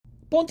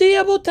Bom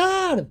dia, boa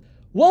tarde.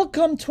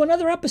 Welcome to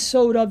another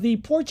episode of the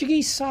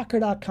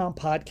PortugueseSoccer.com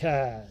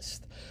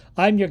podcast.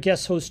 I'm your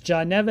guest host,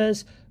 John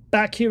Neves,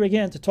 back here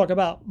again to talk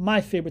about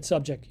my favorite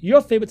subject,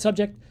 your favorite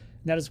subject,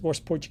 and that is, of course,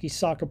 Portuguese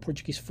soccer,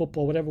 Portuguese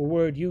football, whatever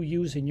word you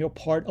use in your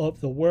part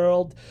of the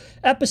world.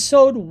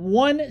 Episode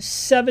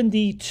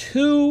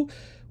 172.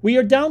 We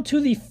are down to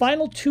the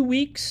final 2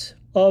 weeks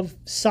of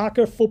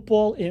soccer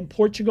football in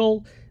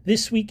Portugal.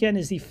 This weekend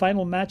is the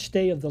final match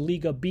day of the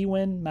Liga B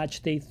win,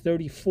 match day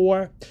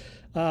 34.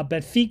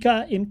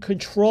 Benfica in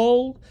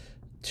control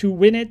to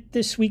win it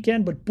this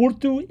weekend, but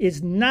Porto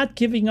is not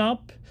giving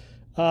up.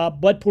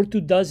 But Porto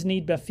does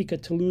need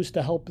Benfica to lose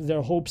to help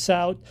their hopes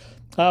out.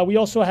 We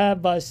also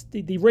have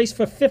the race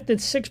for 5th and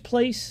 6th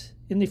place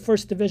in the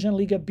First Division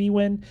Liga B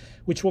win,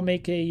 which will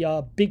make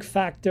a big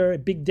factor, a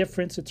big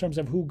difference in terms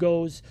of who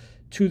goes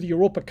to the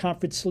Europa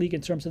Conference League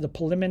in terms of the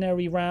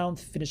preliminary round.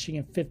 Finishing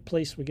in 5th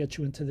place will get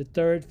you into the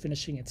 3rd.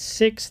 Finishing in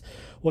 6th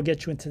will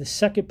get you into the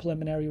 2nd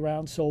preliminary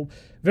round. So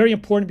very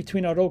important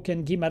between Aroca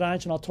and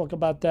Guimarães, and I'll talk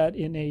about that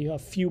in a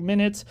few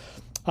minutes.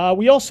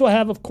 We also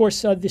have, of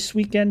course, this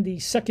weekend, the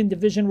 2nd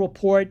Division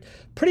report.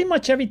 Pretty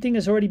much everything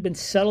has already been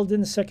settled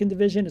in the 2nd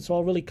Division. It's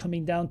all really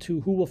coming down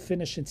to who will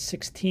finish in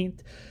 16th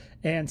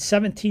and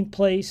 17th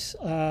place.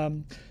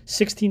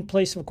 16th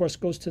place, of course,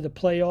 goes to the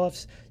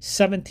playoffs.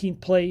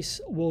 17th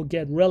place will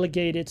get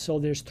relegated. So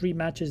there's 3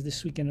 matches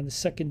this weekend in the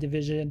 2nd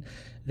Division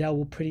that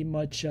will pretty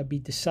much be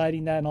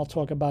deciding that. And I'll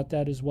talk about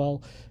that as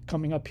well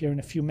coming up here in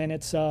a few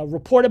minutes.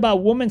 Report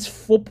about women's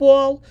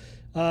football.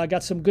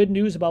 Got some good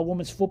news about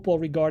women's football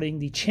regarding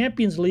the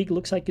Champions League.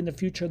 Looks like in the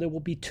future there will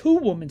be 2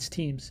 women's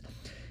teams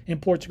in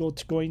Portugal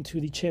going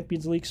to the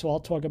Champions League. So I'll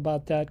talk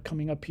about that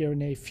coming up here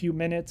in a few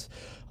minutes.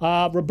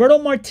 Roberto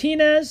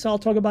Martinez, I'll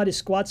talk about his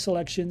squad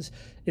selections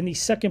in the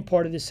second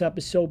part of this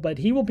episode, but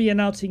he will be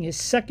announcing his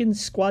 2nd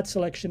squad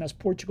selection as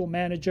Portugal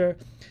manager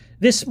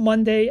this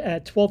Monday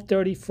at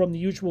 12:30 from the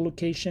usual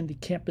location, the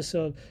campus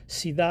of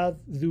Cidade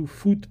do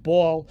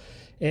Futebol.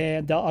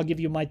 And I'll give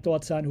you my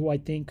thoughts on who I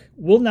think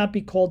will not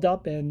be called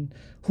up and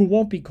who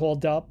won't be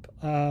called up.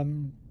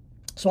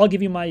 So I'll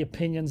give you my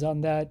opinions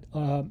on that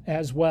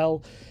as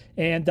well.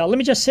 And let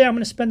me just say, I'm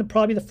going to spend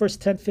probably the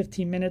first 10,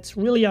 15 minutes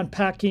really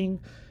unpacking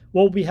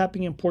what will be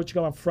happening in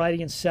Portugal on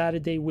Friday and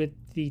Saturday with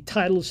the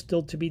titles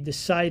still to be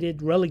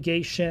decided,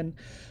 relegation.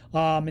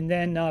 And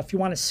then if you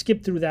want to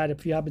skip through that,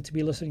 if you happen to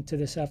be listening to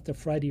this after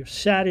Friday or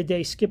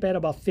Saturday, skip ahead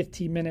about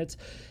 15 minutes,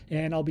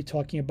 and I'll be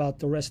talking about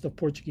the rest of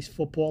Portuguese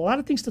football. A lot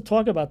of things to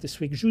talk about this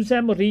week.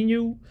 José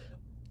Mourinho,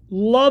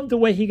 loved the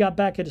way he got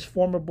back at his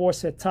former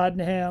boss at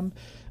Tottenham.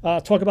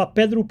 Talk about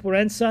Pedro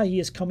Proença.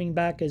 He is coming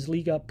back as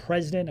Liga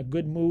president, a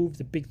good move.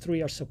 The big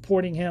 3 are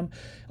supporting him.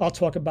 I'll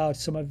talk about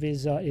some of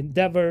his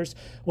endeavors.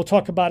 We'll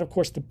talk about, of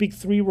course, the big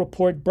 3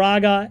 report,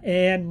 Braga,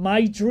 and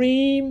my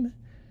dream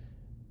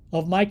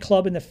of my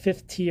club in the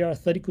 5th tier,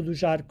 Atlético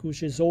dos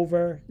Arcos, is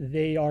over.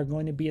 They are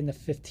going to be in the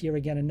 5th tier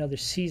again another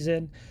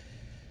season.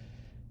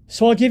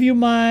 So I'll give you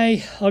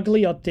my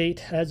ugly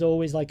update, as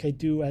always, like I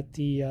do at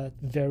the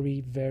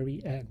very,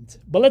 very end.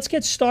 But let's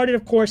get started,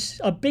 of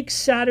course. A big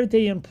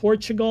Saturday in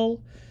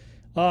Portugal.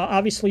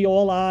 Obviously,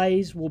 all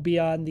eyes will be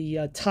on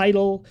the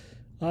title.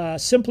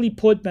 Simply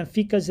put,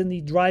 Benfica's in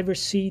the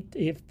driver's seat.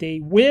 If they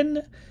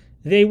win,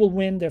 they will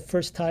win their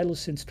first title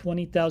since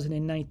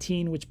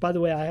 2019, which, by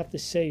the way, I have to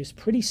say is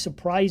pretty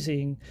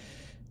surprising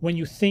when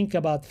you think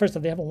about, first of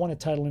all, they haven't won a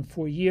title in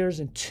 4 years,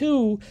 and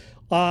 2,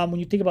 when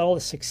you think about all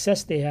the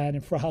success they had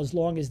and for how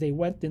long as they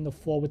went in the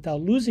fall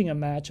without losing a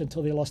match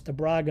until they lost to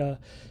Braga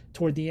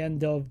toward the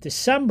end of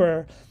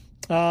December,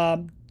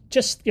 they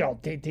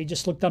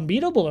just looked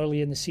unbeatable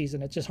early in the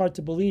season. It's just hard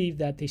to believe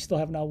that they still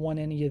have not won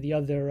any of the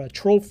other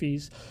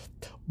trophies.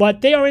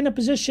 But they are in a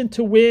position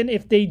to win.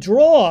 If they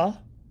draw,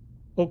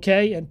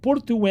 okay, and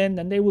Porto win,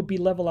 then they would be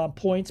level on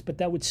points, but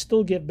that would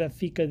still give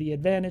Benfica the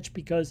advantage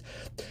because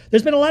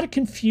there's been a lot of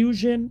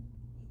confusion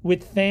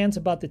with fans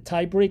about the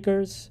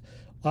tiebreakers.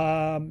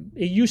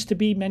 It used to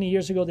be many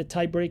years ago the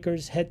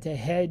tiebreakers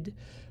head-to-head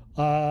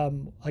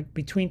like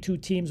between 2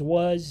 teams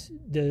was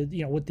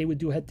what they would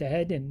do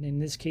head-to-head, and in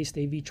this case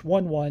they've each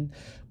won 1.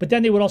 But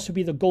then there would also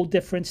be the goal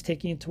difference,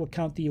 taking into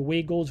account the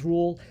away goals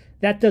rule.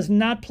 That does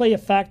not play a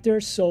factor,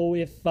 so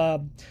if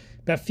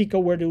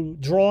Benfica were to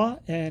draw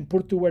and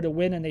Porto were to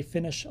win and they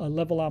finish a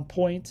level on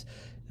points,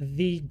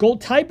 the goal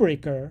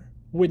tiebreaker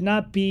would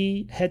not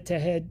be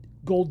head-to-head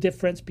goal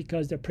difference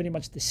because they're pretty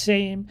much the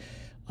same.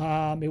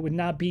 It would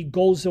not be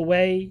goals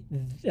away,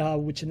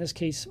 which in this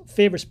case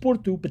favors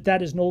Porto, but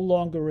that is no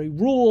longer a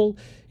rule.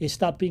 It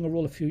stopped being a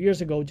rule a few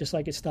years ago, just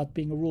like it stopped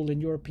being a rule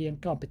in European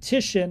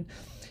competition.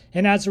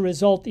 And as a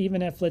result,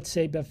 even if, let's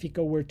say,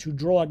 Benfica were to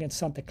draw against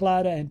Santa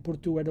Clara and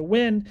Porto were to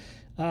win,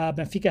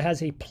 Benfica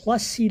has a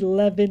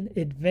 +11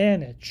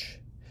 advantage.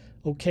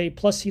 Okay,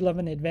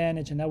 +11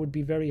 advantage, and that would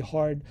be very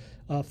hard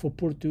for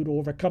Porto to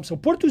overcome. So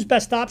Porto's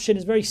best option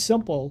is very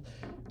simple.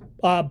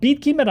 Beat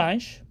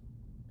Guimarães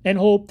and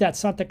hope that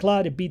Santa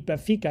Clara beat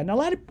Benfica. Now, a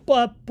lot of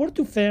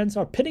Porto fans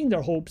are pitting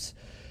their hopes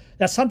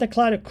that Santa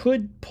Clara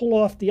could pull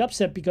off the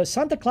upset because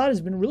Santa Clara has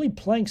been really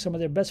playing some of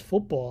their best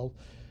football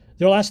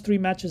their last 3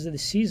 matches of the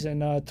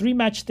season. 3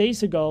 match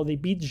days ago, they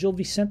beat Gil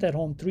Vicente at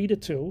home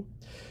 3-2.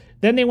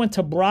 Then they went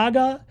to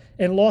Braga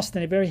and lost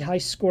in a very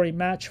high-scoring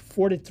match,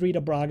 4-3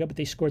 to Braga, but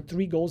they scored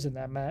 3 goals in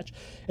that match.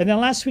 And then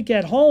last week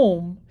at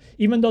home,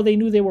 even though they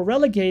knew they were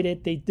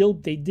relegated, they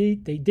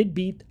did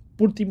beat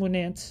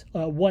Portimonense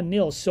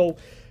 1-0. So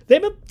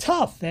they've been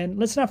tough. And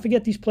let's not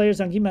forget these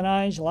players on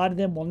Guimarães. A lot of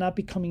them will not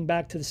be coming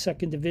back to the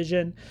second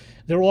division.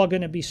 They're all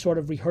going to be sort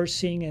of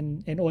rehearsing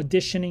and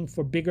auditioning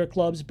for bigger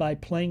clubs by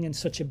playing in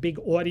such a big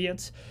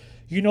audience.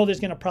 You know there's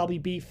going to probably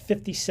be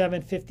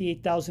 57,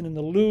 58,000 in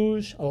the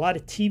Luge. A lot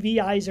of TV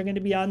eyes are going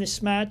to be on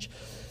this match.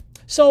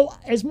 So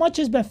as much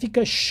as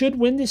Benfica should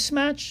win this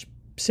match,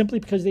 simply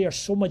because they are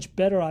so much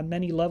better on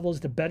many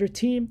levels, the better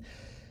team,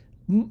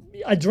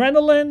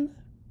 adrenaline,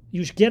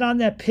 you get on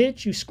that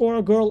pitch, you score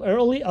a goal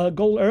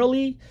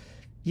early,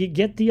 you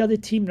get the other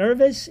team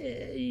nervous.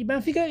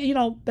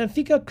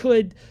 Benfica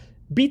could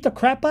beat the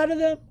crap out of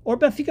them, or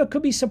Benfica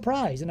could be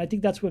surprised. And I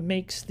think that's what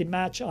makes the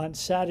match on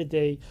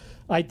Saturday,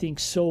 I think,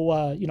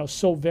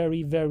 so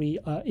very, very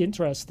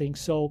interesting.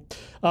 So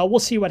we'll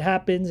see what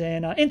happens.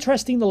 And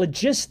interesting, the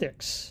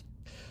logistics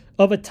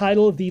of a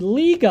title. The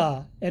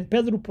Liga and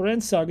Pedro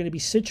Proença are going to be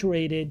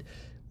situated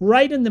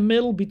right in the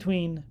middle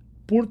between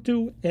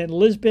Porto and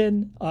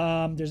Lisbon.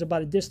 There's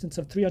about a distance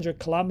of 300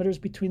 kilometers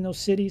between those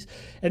cities.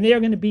 And they are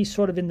going to be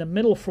sort of in the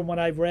middle from what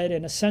I've read,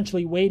 and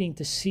essentially waiting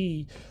to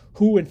see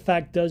who in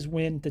fact does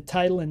win the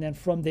title. And then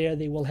from there,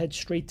 they will head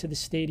straight to the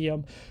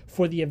stadium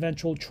for the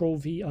eventual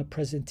trophy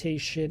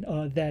presentation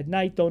that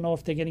night. Don't know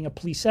if they're getting a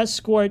police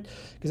escort,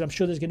 because I'm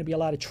sure there's going to be a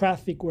lot of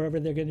traffic wherever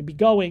they're going to be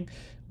going.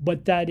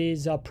 But that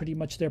is pretty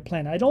much their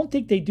plan. I don't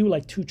think they do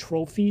like 2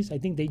 trophies. I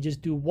think they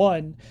just do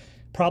one.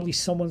 Probably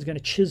someone's going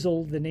to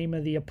chisel the name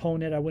of the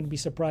opponent. I wouldn't be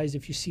surprised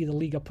if you see the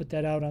Liga put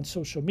that out on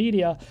social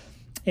media.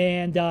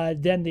 And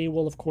then they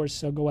will, of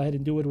course, go ahead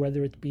and do it,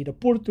 whether it be to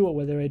Porto or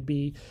whether it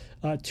be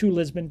to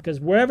Lisbon, because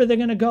wherever they're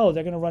going to go,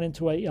 they're going to run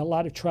into a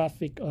lot of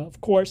traffic, of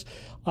course.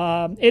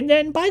 And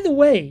then, by the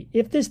way,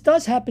 if this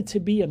does happen to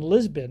be in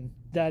Lisbon,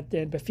 that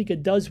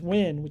Benfica does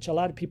win, which a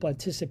lot of people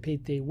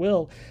anticipate they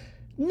will,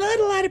 not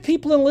a lot of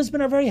people in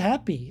Lisbon are very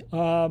happy.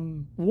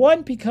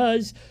 One,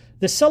 because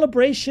the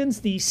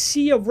celebrations, the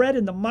sea of red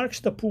and the Marques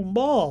de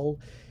Pombal,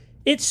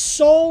 it's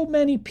so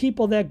many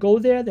people that go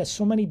there that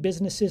so many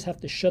businesses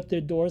have to shut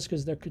their doors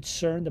because they're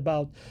concerned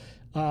about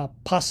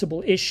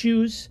possible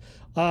issues.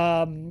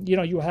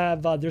 You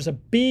have, there's a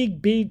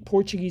big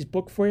Portuguese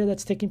book fair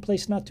that's taking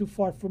place not too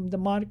far from the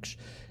Marques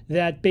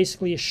that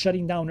basically is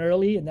shutting down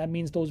early, and that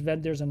means those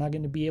vendors are not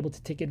going to be able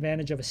to take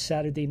advantage of a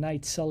Saturday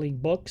night selling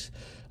books,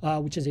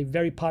 which is a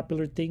very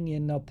popular thing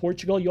in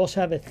Portugal. You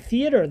also have a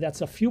theater that's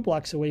a few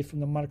blocks away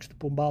from the Marques de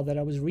Pombal that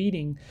I was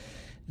reading,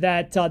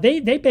 that they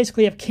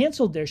basically have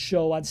canceled their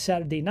show on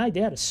Saturday night.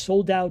 They had a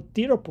sold-out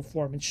theater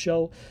performance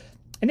show,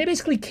 and they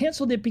basically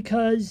canceled it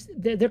because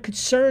they're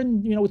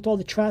concerned, with all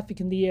the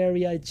traffic in the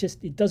area.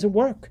 It doesn't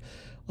work.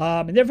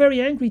 And they're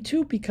very angry,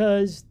 too,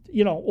 because,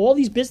 all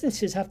these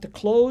businesses have to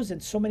close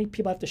and so many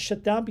people have to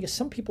shut down because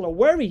some people are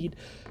worried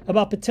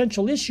about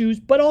potential issues,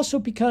 but also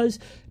because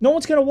no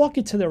one's going to walk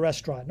into the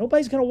restaurant.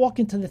 Nobody's going to walk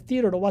into the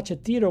theater to watch a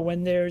theater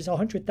when there's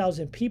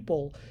 100,000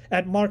 people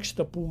at Marques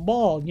de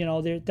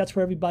Pombal. That's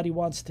where everybody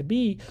wants to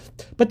be.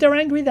 But they're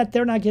angry that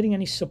they're not getting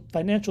any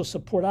financial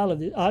support out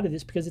of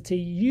this because it's a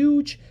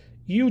huge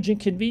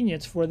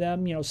inconvenience for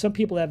them. Some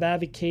people have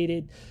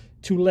advocated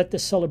to let the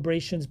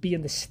celebrations be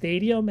in the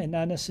stadium and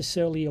not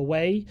necessarily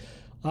away.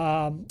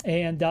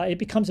 And it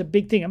becomes a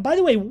big thing. And by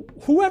the way,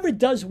 whoever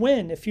does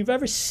win, if you've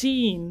ever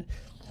seen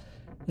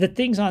the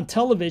things on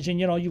television,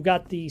 you've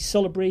got the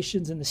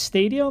celebrations in the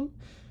stadium,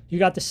 you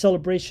got the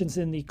celebrations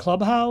in the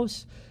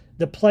clubhouse,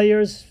 the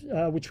players,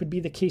 which would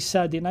be the case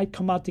Saturday night,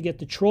 come out to get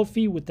the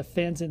trophy with the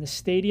fans in the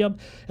stadium.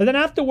 And then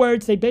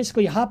afterwards, they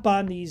basically hop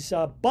on these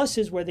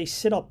buses where they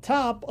sit up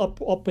top,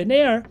 up in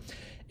air.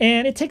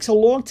 And it takes a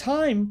long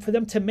time for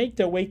them to make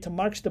their way to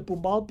Marques de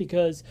Pombal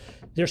because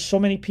there's so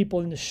many people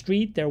in the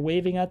street. They're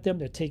waving at them.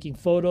 They're taking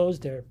photos.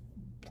 They're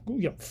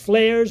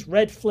flares,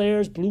 red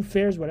flares, blue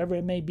flares, whatever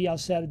it may be on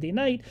Saturday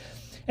night.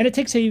 And it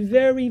takes a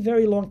very,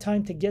 very long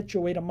time to get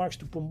your way to Marques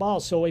de Pombal.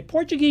 So a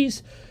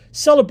Portuguese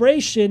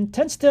celebration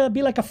tends to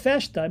be like a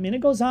festa. I mean,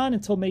 it goes on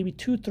until maybe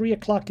 2, 3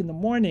 o'clock in the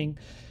morning.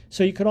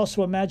 So you could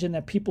also imagine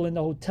that people in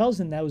the hotels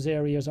in those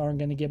areas aren't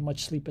going to get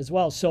much sleep as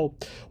well. So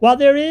while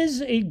there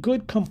is a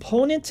good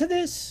component to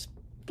this,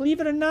 believe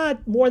it or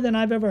not, more than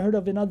I've ever heard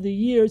of in other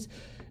years,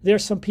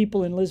 there's some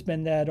people in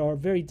Lisbon that are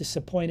very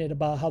disappointed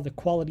about how the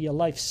quality of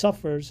life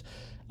suffers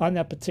on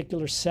that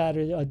particular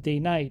Saturday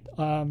night.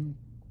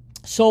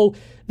 So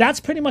that's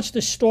pretty much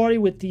the story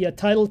with the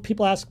title.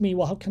 People ask me,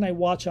 well, how can I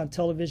watch on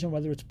television,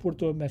 whether it's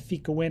Porto or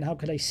Benfica win? How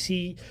could I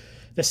see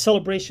the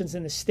celebrations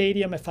in the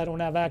stadium if I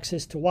don't have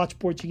access to watch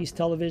Portuguese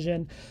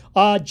television?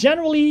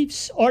 Generally,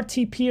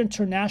 RTP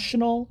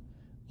International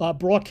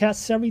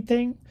broadcasts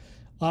everything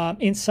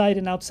inside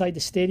and outside the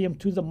stadium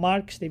to the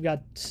Marques. They've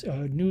got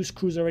news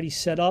crews already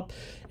set up.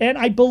 And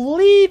I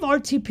believe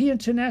RTP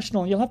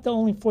International, you'll have to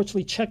only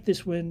unfortunately check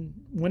this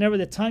whenever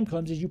the time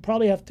comes, is you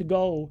probably have to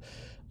go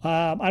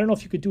I don't know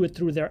if you could do it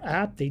through their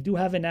app. They do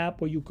have an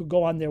app where you could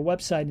go on their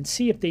website and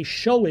see if they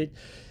show it.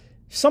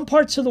 Some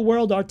parts of the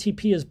world,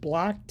 RTP is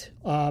blocked,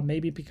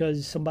 maybe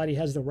because somebody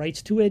has the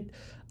rights to it.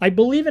 I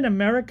believe in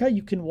America,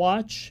 you can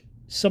watch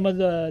some of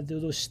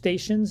those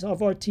stations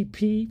of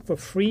RTP for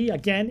free.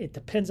 Again, it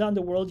depends on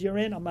the world you're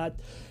in. I'm not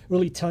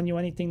really telling you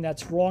anything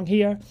that's wrong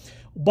here.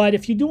 But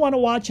if you do want to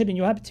watch it and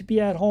you happen to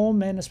be at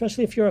home, and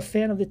especially if you're a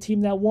fan of the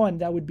team that won,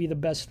 that would be the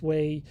best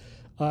way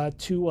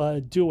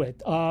to do it.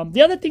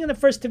 The other thing in the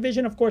first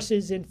division, of course,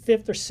 is in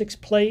 5th or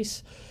 6th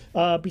place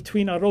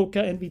between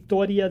Aroca and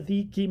Vitória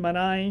de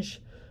Guimarães.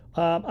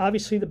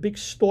 Obviously, the big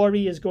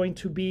story is going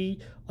to be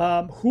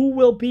who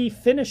will be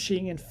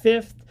finishing in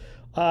 5th.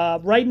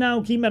 Right now,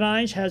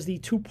 Guimarães has the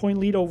 2-point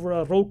lead over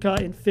Aroca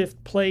in 5th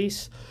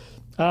place.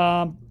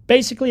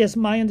 Basically, as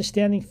my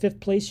understanding, 5th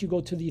place, you go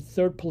to the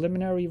 3rd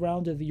preliminary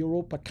round of the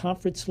Europa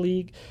Conference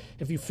League.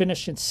 If you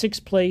finish in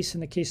 6th place,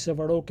 in the case of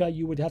Aroca,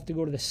 you would have to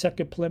go to the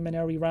 2nd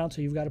preliminary round,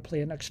 so you've got to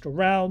play an extra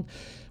round,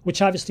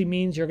 which obviously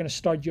means you're going to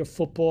start your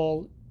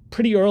football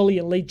pretty early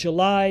in late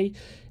July.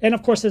 And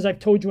of course, as I've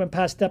told you in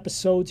past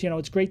episodes,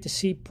 it's great to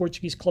see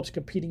Portuguese clubs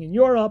competing in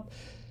Europe.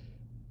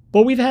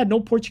 But we've had no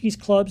Portuguese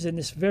clubs in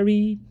this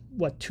very,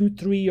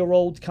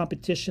 2-3-year-old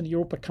competition, the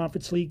Europa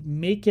Conference League,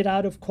 make it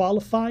out of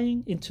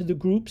qualifying into the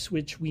groups,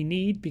 which we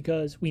need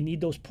because we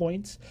need those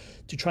points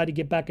to try to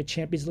get back a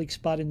Champions League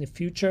spot in the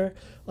future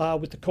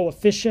with the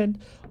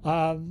coefficient.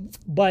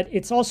 But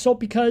it's also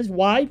because,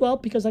 why? Well,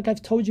 because like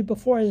I've told you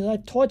before, as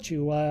I've taught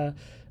you,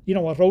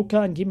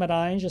 Aroca and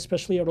Guimarães,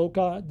 especially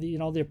Aroca,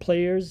 their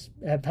players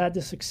have had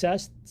the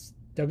success.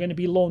 They're going to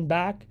be loaned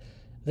back.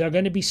 They're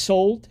going to be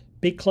sold.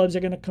 Big clubs are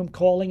going to come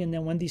calling, and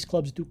then when these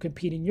clubs do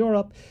compete in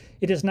Europe,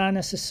 it is not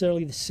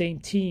necessarily the same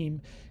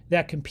team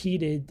that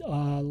competed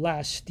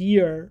last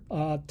year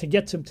to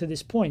get them to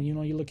this point.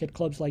 You look at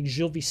clubs like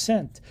Gil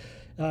Vicente,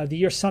 the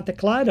year Santa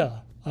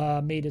Clara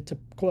made it to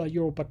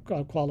Europa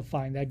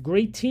qualifying. That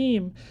great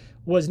team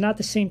was not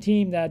the same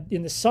team that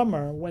in the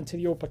summer went to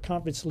the Europa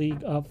Conference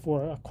League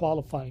for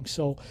qualifying.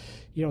 So,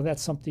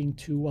 that's something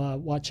to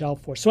watch out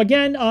for. So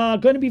again,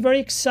 going to be very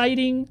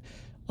exciting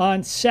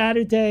on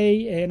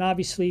Saturday, and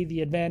obviously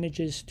the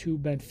advantage is to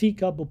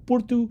Benfica, but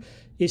Porto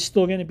is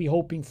still going to be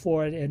hoping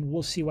for it, and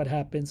we'll see what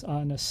happens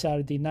on a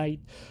Saturday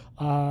night.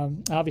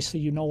 Obviously,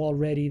 you know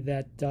already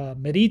that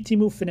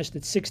Marítimo finished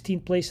at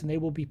 16th place, and they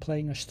will be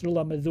playing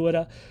Estrela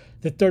Amadora,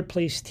 the 3rd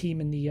place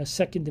team in the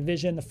 2nd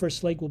division. The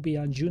first leg will be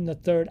on June the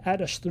 3rd at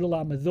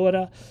Estrela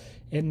Amadora,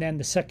 and then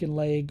the second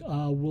leg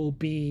will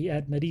be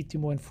at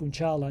Marítimo and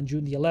Funchal on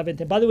June the 11th.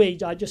 And by the way,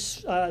 I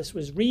just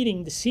was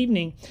reading this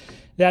evening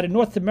that a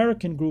North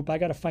American group, I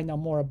got to find out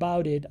more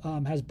about it,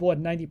 has bought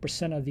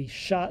 90% of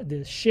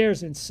the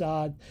shares in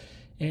SAD,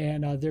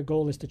 and their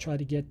goal is to try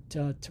to get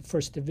to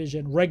first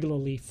division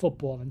regularly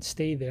football and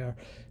stay there.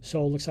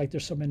 So it looks like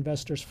there's some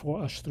investors for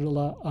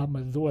Estrela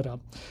Amadora.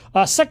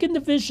 Second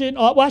division,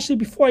 actually,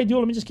 before I do,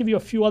 let me just give you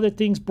a few other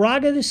things.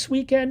 Braga this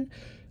weekend.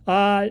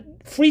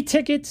 Free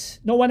tickets.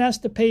 No one has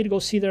to pay to go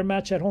see their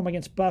match at home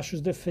against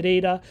Paços de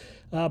Ferreira.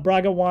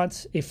 Braga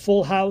wants a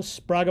full house.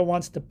 Braga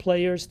wants the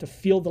players to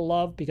feel the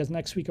love because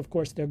next week, of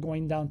course, they're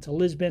going down to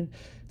Lisbon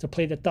to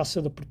play the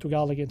Taça de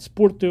Portugal against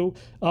Porto.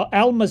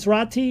 Al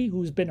Masrati,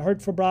 who's been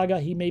hurt for Braga,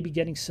 he may be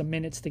getting some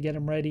minutes to get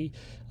him ready.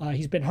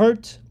 He's been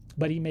hurt,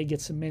 but he may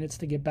get some minutes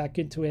to get back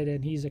into it,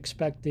 and he's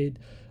expected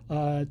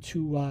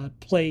to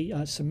play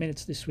some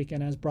minutes this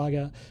weekend as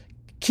Braga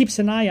keeps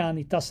an eye on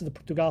the Taça de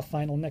Portugal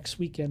final next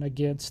weekend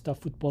against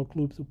Futebol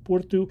Clube do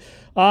Porto.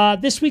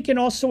 This weekend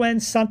also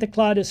ends Santa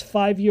Clara's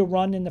 5-year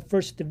run in the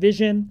first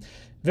division.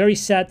 Very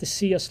sad to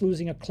see us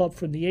losing a club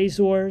from the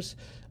Azores.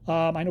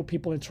 I know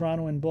people in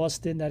Toronto and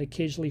Boston that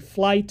occasionally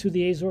fly to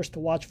the Azores to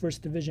watch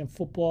first division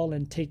football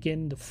and take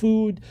in the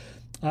food.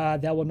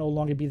 That will no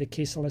longer be the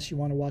case unless you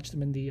want to watch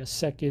them in the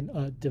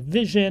second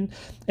division.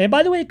 And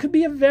by the way, it could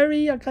be a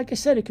very, like I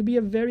said, it could be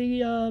a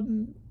very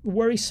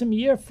worrisome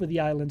year for the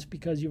islands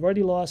because you've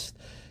already lost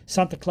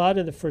Santa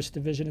Clara, the first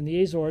division in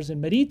the Azores,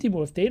 and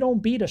Marítimo. If they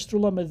don't beat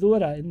Estrela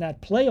Amadora in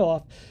that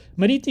playoff,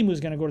 Marítimo is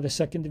going to go to the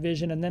second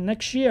division. And then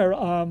next year,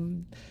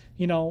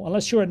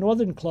 unless you're a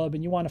northern club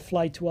and you want to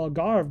fly to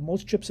Algarve,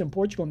 most trips in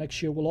Portugal next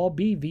year will all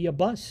be via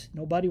bus.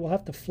 Nobody will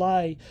have to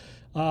fly.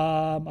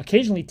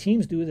 Occasionally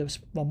teams do this,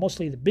 well,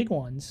 mostly the big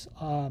ones,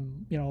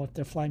 if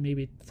they're flying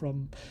maybe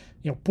from,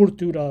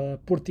 Porto to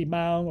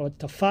Portimão or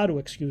to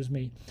Faro,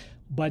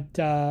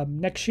 But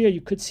next year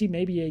you could see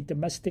maybe a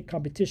domestic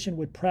competition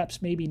with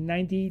perhaps maybe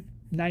 99%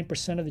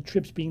 of the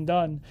trips being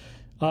done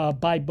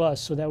by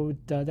bus. So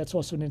that's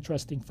also an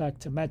interesting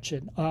fact to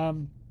mention.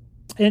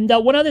 And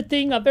one other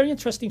thing, a very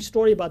interesting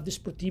story about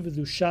Desportivo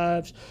dos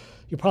Chaves.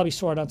 You probably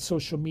saw it on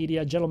social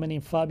media. A gentleman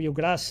named Fabio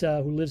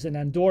Graça, who lives in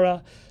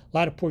Andorra, a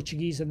lot of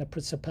Portuguese in the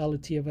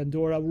Principality of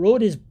Andorra,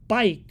 rode his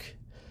bike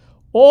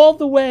all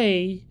the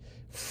way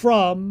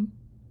from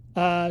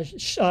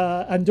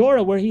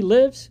Andorra, where he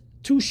lives,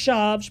 to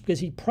Chaves, because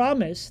he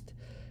promised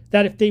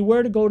that if they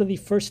were to go to the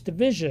first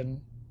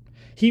division,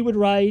 he would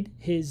ride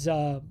his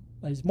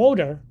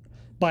motor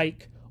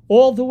bike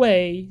all the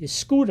way, his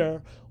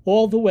scooter,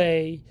 all the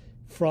way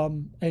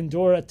from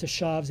Andorra to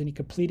Chaves, and he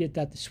completed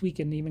that this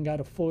weekend and even got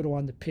a photo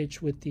on the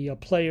pitch with the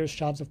players.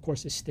 Chaves, of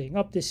course, is staying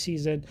up this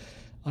season.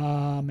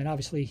 And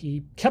obviously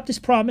he kept his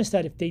promise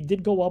that if they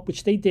did go up,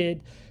 which they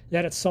did,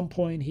 that at some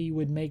point he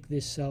would make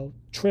this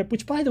trip,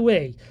 which, by the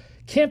way,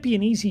 can't be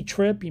an easy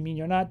trip. I mean,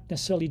 you're not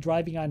necessarily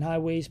driving on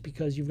highways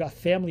because you've got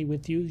family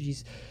with you.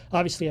 He's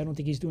obviously, I don't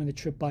think he's doing the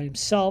trip by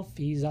himself.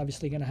 He's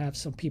obviously going to have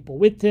some people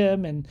with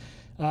him, and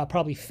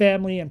probably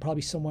family, and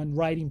probably someone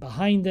riding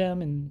behind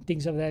them and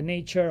things of that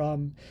nature.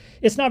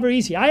 It's not very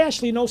easy. I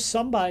actually know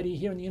somebody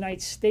here in the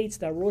United States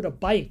that rode a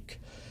bike.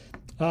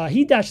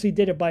 He actually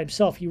did it by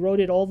himself. He rode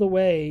it all the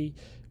way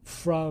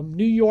from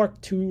New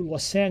York to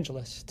Los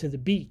Angeles to the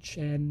beach.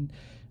 And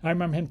I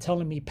remember him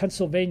telling me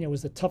Pennsylvania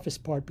was the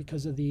toughest part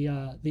because of the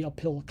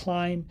uphill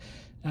climb.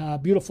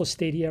 Beautiful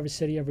state he ever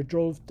said he ever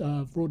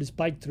rode his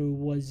bike through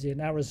was in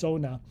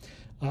Arizona.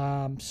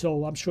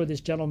 So I'm sure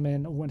this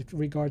gentleman, when it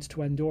regards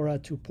to Andorra,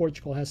 to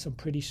Portugal, has some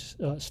pretty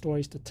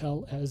stories to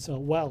tell as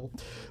well.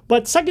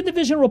 But second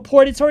division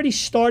report, it's already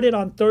started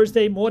on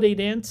Thursday.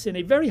 Moreirense, in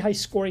a very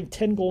high-scoring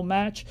 10-goal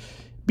match,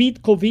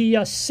 beat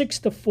Covilla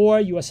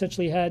 6-4. You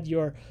essentially had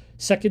your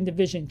second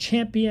division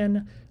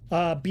champion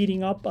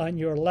beating up on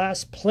your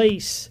last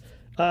place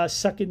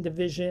second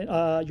division,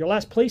 your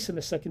last place in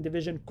the second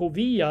division,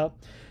 Covilla.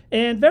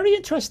 And very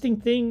interesting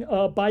thing,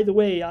 by the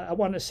way, I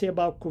want to say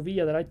about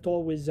Covilla that I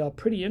thought was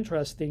pretty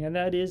interesting, and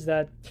that is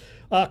that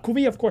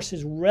Covilla, of course,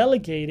 is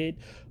relegated,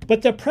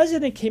 but the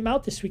president came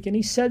out this week and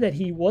he said that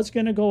he was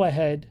going to go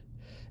ahead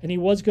and he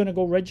was going to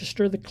go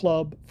register the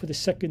club for the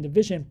second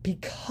division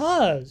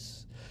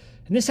because,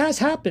 and this has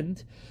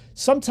happened,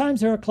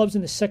 sometimes there are clubs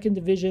in the second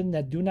division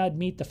that do not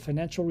meet the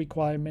financial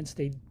requirements.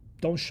 They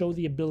don't show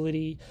the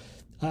ability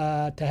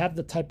to have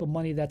the type of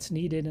money that's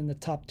needed in the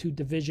top two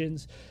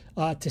divisions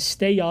to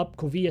stay up.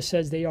 Covilla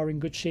says they are in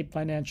good shape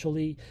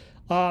financially.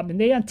 And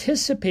they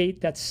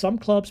anticipate that some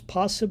clubs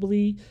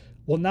possibly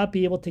will not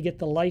be able to get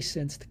the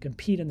license to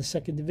compete in the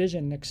second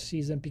division next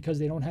season because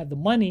they don't have the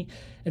money,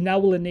 and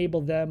that will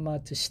enable them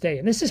to stay.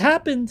 And this has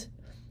happened.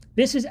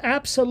 This is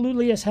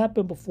absolutely has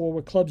happened before,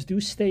 where clubs do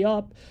stay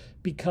up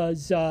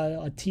because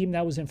a team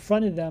that was in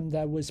front of them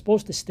that was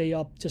supposed to stay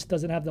up just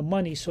doesn't have the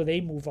money, so they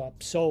move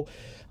up. So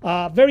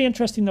very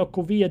interesting, though.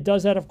 Covilla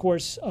does that, of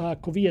course.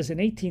 Covilla is in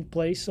 18th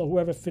place, so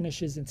whoever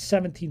finishes in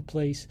 17th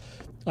place,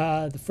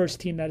 the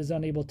first team that is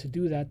unable to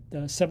do that,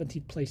 the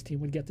 17th place team,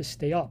 would get to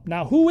stay up.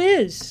 Now, who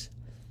is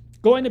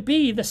going to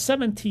be the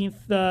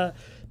 17th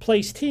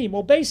place team?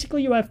 Well,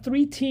 basically, you have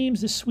three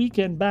teams this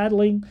weekend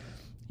battling.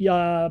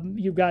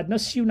 You've got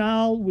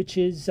Nacional, which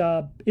is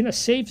in a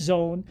safe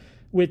zone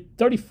with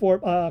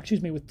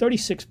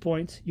 36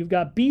 points. You've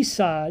got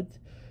B-Side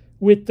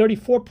with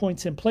 34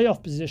 points in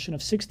playoff position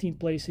of 16th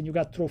place, and you've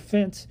got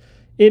Trofense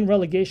in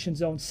relegation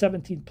zone,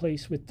 17th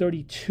place with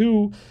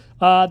 32.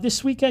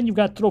 This weekend, you've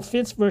got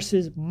Trofense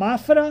versus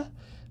Mafra.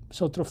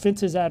 So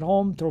Trofense is at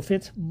home.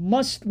 Trofense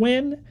must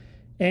win,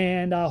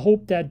 and I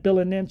hope that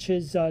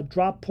Belenenses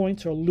drop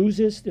points or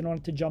loses in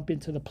order to jump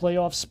into the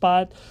playoff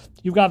spot.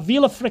 You've got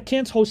Vila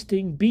Frequense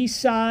hosting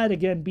B-Side.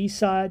 Again,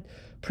 B-Side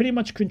pretty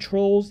much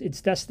controls its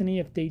destiny.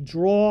 If they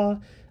draw,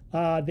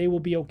 they will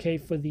be okay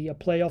for the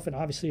playoff. And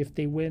obviously, if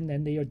they win,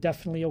 then they are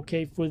definitely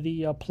okay for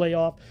the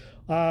playoff.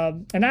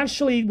 And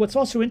actually, what's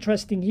also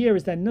interesting here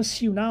is that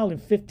Nacional in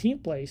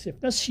 15th place.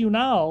 If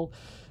Nacional,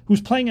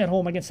 who's playing at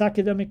home against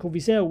Académico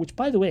Viseu, which,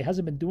 by the way,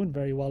 hasn't been doing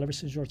very well ever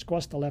since George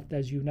Costa left,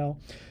 as you know.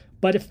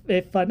 But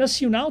if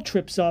Nacional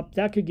trips up,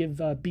 that could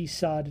give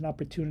B-Side an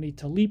opportunity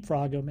to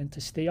leapfrog them and to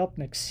stay up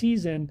next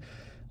season.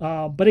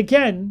 But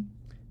again,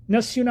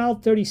 Nacional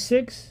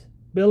 36,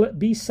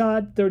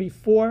 B-Side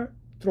 34,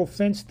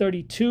 Trofense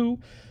 32.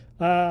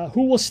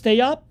 Who will stay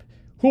up?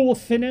 Who will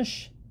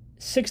finish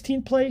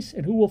 16th place?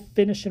 And who will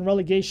finish in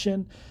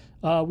relegation?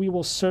 We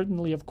will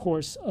certainly, of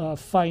course,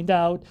 find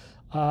out.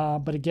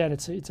 But again,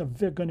 it's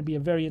going to be a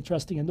very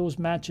interesting. And those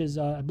matches,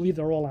 I believe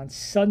they're all on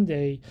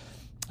Sunday.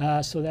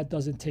 So that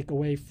doesn't take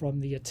away from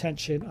the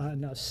attention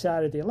on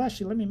Saturday. And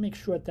actually, let me make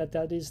sure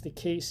that is the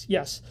case.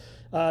 Yes,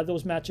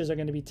 those matches are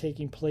going to be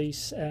taking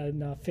place at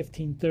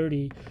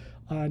 15:30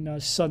 on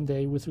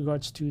Sunday with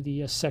regards to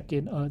the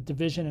second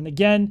division. And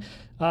again,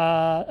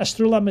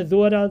 Estrela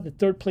Medora, the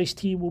third place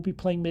team, will be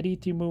playing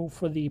Maritimo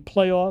for the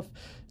playoff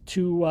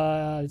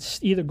to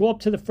either go up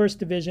to the first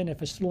division.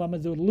 If Estrela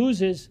Medora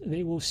loses,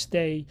 they will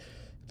stay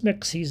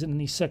next season in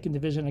the second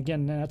division.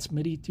 Again, that's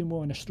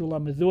Maritimo and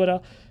Estrela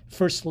Medora.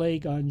 First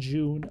leg on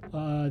June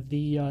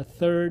the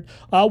 3rd.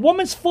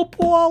 Women's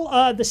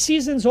football, the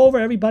season's over.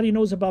 Everybody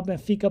knows about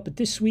Benfica, but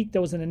this week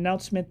there was an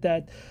announcement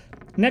that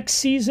next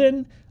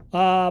season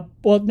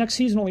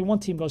only one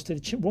team goes to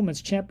the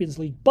Women's Champions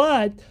League,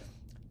 but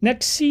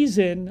next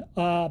season,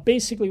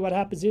 basically what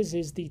happens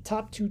is the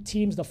top two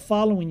teams the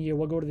following year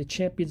will go to the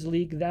Champions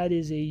League. That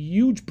is a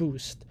huge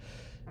boost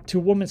to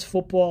women's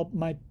football,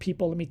 my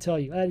people. Let me tell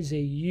you, that is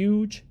a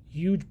huge,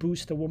 huge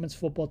boost to women's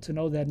football to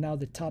know that now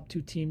the top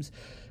two teams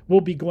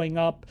will be going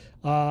up.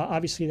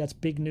 Obviously, that's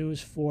big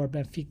news for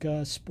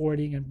Benfica,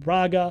 Sporting, and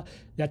Braga.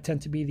 That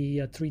tend to be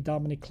the three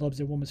dominant clubs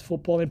in women's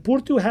football. And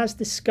Porto has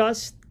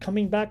discussed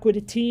coming back with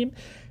a team.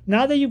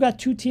 Now that you've got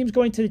two teams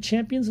going to the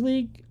Champions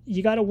League,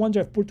 you got to wonder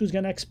if Porto's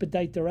going to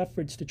expedite their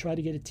efforts to try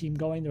to get a team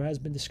going. There has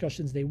been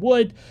discussions they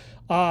would.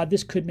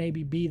 This could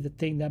maybe be the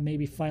thing that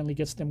maybe finally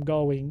gets them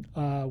going.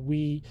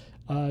 We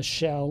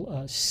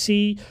shall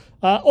see.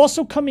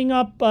 Also coming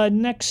up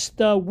next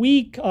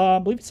week, I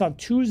believe it's on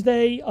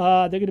Tuesday,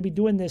 they're going to be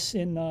doing this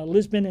in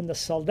Lisbon in the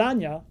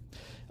Saldanha,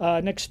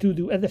 next to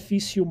the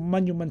Edifício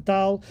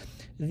Monumental.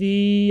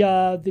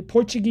 The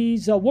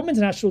Portuguese women's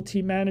national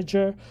team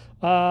manager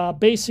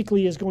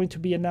basically is going to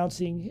be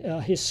announcing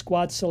his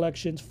squad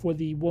selections for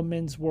the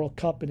Women's World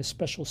Cup in a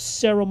special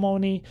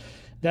ceremony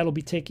that'll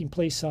be taking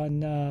place on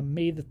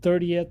May the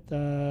 30th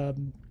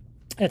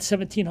at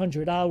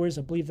 1700 hours.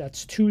 I believe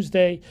that's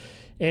Tuesday.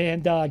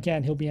 And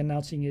again, he'll be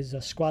announcing his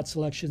squad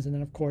selections. And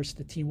then, of course,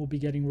 the team will be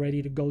getting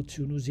ready to go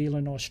to New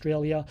Zealand,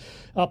 Australia.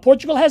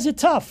 Portugal has it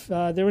tough.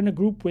 They're in a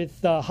group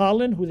with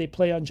Holland, who they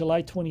play on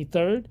July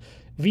 23rd,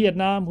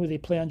 Vietnam, who they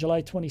play on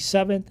July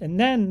 27th. And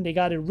then they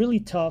got it really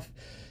tough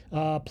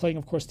playing,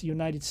 of course, the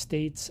United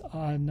States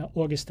on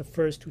August the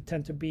 1st, who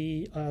tend to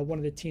be one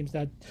of the teams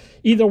that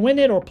either win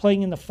it or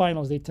playing in the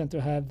finals. They tend to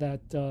have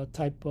that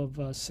type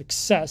of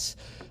success.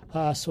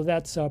 So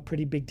that's a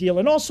pretty big deal.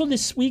 And also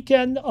this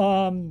weekend,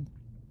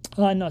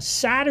 on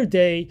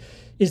Saturday,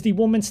 is the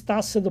Women's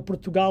Taça de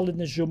Portugal in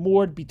the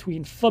Jamor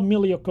between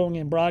Família Kong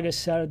and Braga.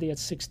 Saturday at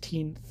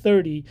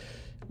 16:30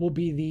 will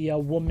be the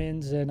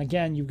women's. And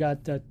again, you've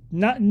got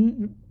not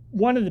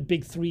one of the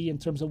big three in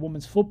terms of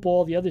women's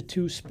football. The other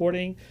two,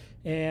 Sporting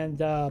and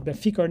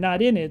Benfica, are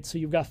not in it. So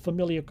you've got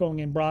Família Kong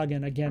and Braga.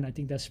 And again, I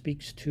think that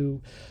speaks to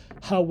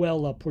how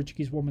well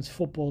Portuguese women's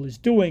football is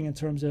doing in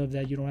terms of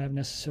that you don't have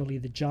necessarily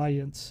the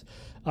giants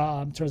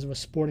in terms of a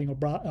Sporting or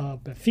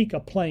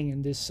Benfica playing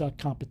in this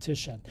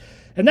competition.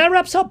 And that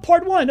wraps up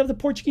part one of the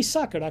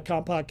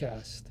PortugueseSoccer.com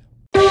podcast.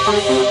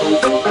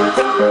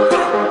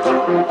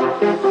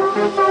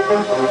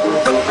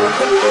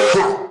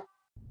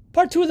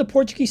 Part two of the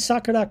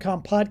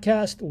PortugueseSoccer.com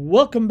podcast.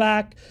 Welcome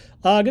back.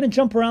 I'm going to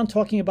jump around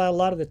talking about a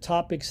lot of the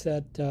topics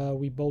that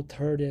we both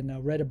heard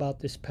and read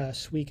about this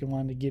past week, and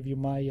wanted to give you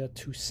my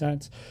 2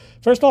 cents.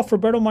 First off,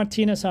 Roberto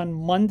Martinez on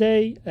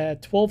Monday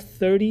at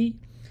 12:30.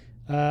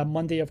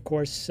 Monday, of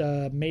course,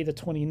 May the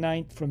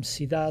 29th from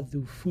Cidade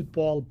do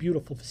Futebol.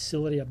 Beautiful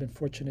facility. I've been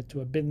fortunate to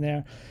have been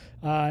there.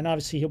 And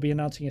obviously, he'll be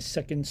announcing a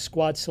second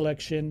squad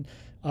selection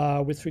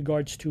with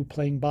regards to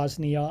playing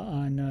Bosnia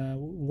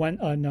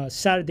on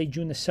Saturday,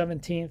 June the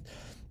 17th,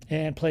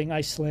 and playing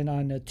Iceland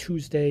on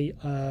Tuesday,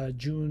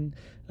 June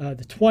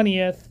the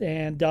 20th.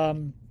 And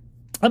I'm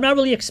not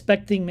really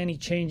expecting many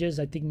changes.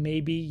 I think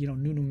maybe,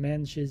 Nuno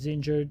Mendes is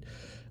injured.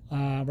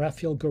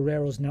 Rafael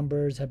Guerrero's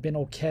numbers have been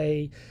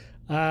okay.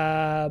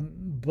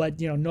 But,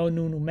 no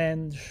Nuno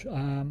Mendes.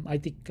 I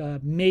think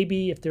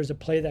maybe if there's a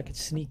player that could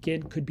sneak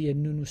in, could be a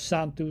Nuno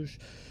Santos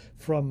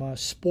from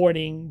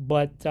Sporting.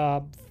 But,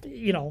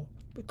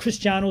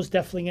 Cristiano's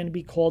definitely going to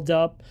be called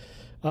up.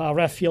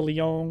 Rafael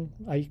Leão,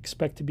 I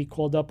expect to be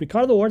called up.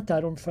 Ricardo Horta, I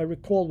don't know if I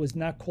recall, was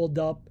not called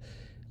up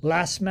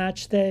last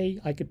match day.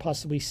 I could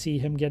possibly see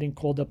him getting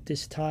called up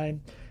this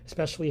time,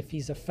 especially if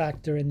he's a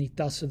factor in the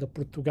Taça de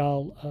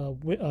Portugal.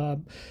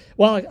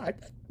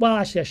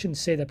 Actually, I shouldn't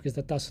say that because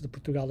the Taça de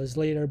Portugal is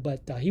later,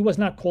 but he was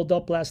not called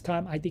up last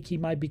time. I think he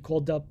might be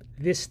called up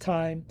this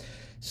time.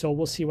 So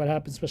we'll see what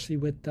happens, especially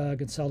with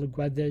Goncalo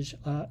Guedes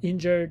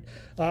injured.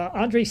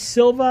 Andre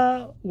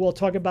Silva, we'll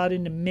talk about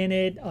in a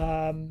minute.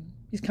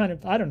 He's kind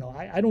of, I don't know.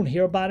 I don't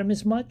hear about him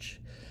as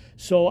much.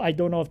 So I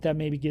don't know if that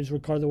maybe gives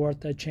Ricardo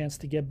Horta a chance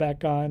to get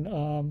back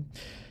on.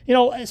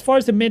 As far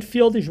as the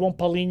midfield, João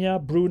Palhinha,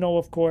 Bruno,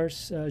 of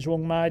course,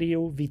 João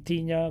Mario,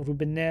 Vitinha,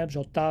 Ruben Neves,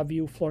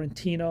 Otávio,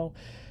 Florentino.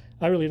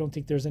 I really don't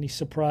think there's any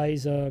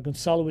surprise.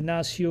 Gonçalo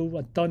Inácio,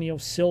 Antonio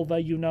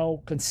Silva,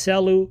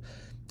 Cancelo.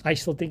 I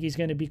still think he's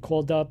going to be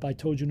called up. I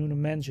told you Nuno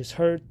Mendes is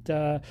hurt.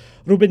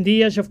 Ruben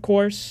Dias, of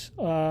course.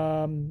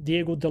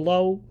 Diego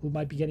Dalot, who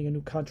might be getting a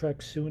new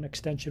contract soon,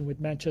 extension with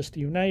Manchester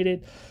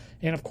United.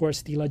 And, of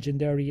course, the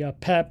legendary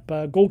Pep.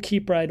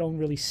 Goalkeeper, I don't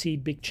really see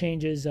big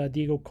changes.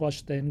 Diego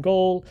Costa in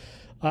goal.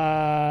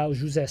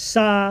 José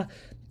Sá.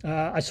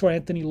 I saw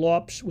Anthony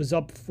Lopes was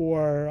up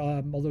for,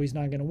 although he's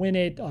not going to win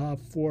it,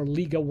 for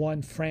Liga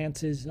 1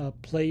 France's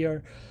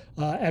player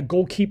a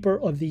goalkeeper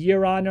of the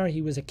year honor.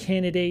 He was a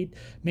candidate.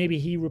 Maybe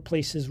he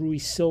replaces Rui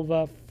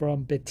Silva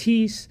from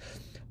Betis.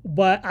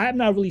 But I'm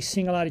not really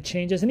seeing a lot of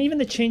changes. And even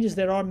the changes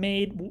that are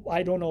made,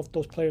 I don't know if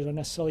those players are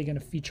necessarily going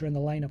to feature in the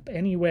lineup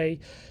anyway.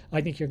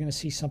 I think you're going to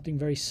see something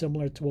very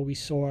similar to what we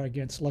saw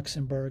against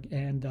Luxembourg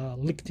and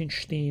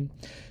Liechtenstein.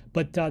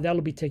 But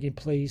that'll be taking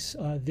place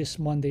this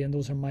Monday, and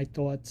those are my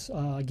thoughts.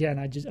 Again,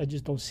 I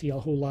just don't see a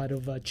whole lot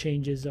of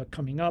changes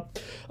coming up.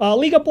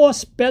 Liga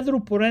boss Pedro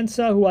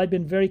Proença, who I've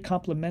been very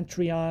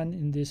complimentary on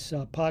in this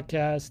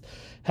podcast,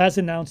 has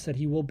announced that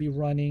he will be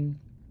running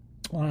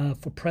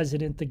for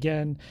president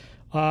again.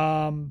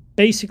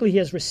 Basically, he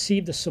has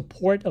received the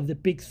support of the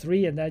big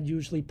three, and that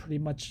usually pretty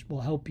much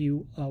will help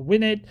you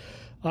win it.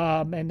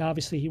 And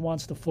obviously, he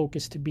wants the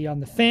focus to be on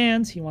the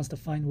fans. He wants to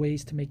find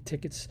ways to make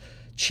tickets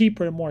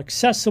cheaper and more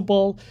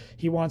accessible.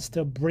 He wants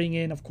to bring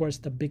in, of course,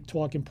 the big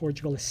talk in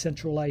Portugal is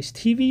centralized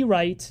TV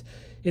rights,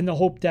 in the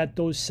hope that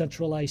those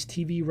centralized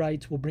TV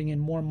rights will bring in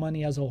more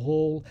money as a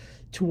whole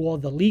to all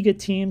the Liga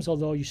teams,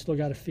 although you still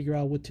got to figure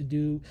out what to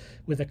do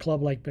with a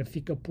club like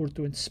Benfica,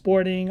 Porto, and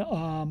Sporting.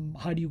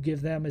 How do you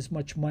give them as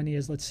much money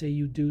as, let's say,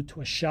 you do to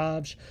a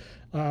Chaves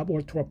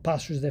or to a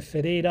Passos de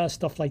Ferreira?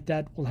 Stuff like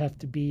that will have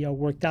to be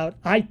worked out,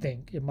 I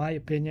think, in my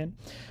opinion.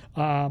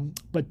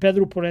 But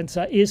Pedro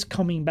Proença is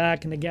coming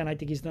back, and again, I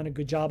think he's done a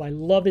good job. I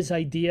love his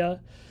idea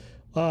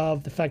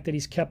of the fact that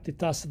he's kept the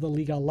Taça da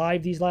Liga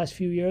alive these last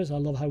few years. I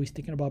love how he's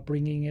thinking about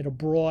bringing it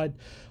abroad.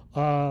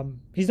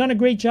 He's done a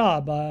great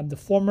job. The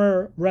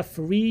former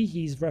referee,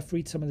 he's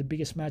refereed some of the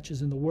biggest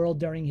matches in the world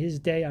during his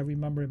day. I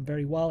remember him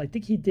very well. I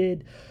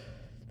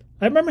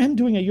remember him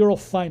doing a Euro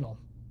final.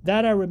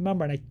 That I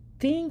remember. And I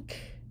think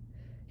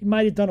he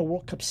might have done a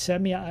World Cup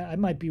semi. I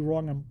might be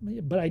wrong,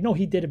 but I know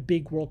he did a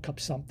big World Cup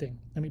something.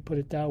 Let me put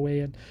it that way.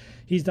 And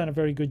he's done a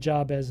very good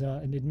job as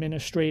an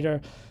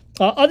administrator.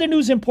 Other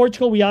news in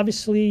Portugal, we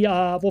obviously,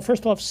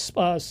 first off,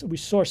 we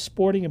saw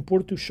Sporting and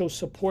Porto show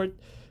support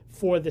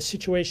for the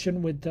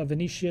situation with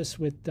Vinicius,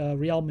 with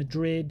Real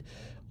Madrid,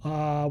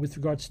 with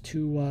regards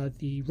to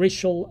the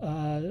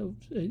racial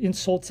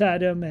insults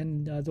at him,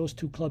 and those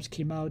two clubs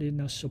came out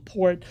in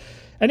support.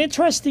 And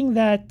interesting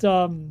that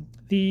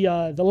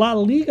the La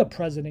Liga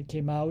president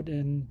came out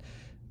and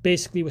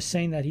basically was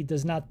saying that he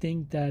does not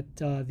think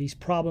that these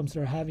problems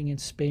they're having in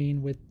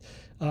Spain with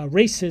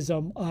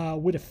racism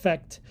would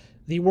affect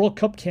the World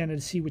Cup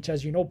candidacy, which,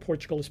 as you know,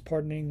 Portugal is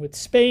partnering with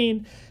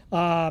Spain.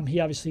 He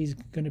obviously is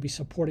going to be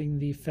supporting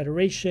the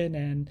federation,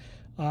 and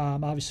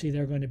obviously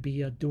they're going to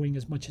be doing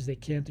as much as they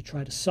can to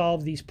try to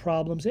solve these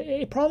problems.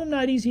 A problem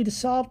not easy to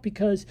solve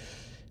because,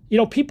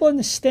 people in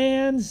the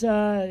stands,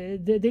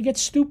 they get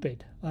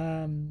stupid.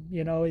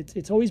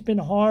 It's always been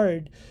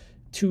hard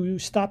to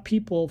stop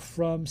people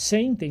from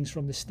saying things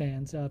from the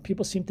stands.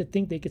 People seem to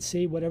think they could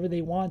say whatever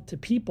they want to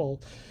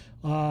people.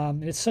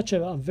 It's such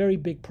a very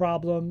big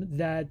problem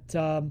that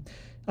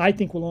I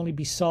think will only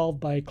be solved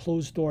by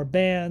closed-door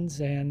bans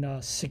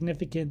and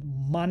significant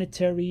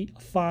monetary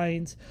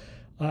fines.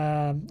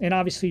 And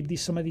obviously,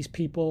 some of these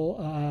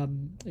people,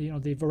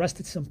 they've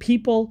arrested some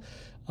people.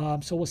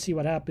 So we'll see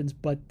what happens.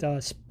 But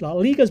La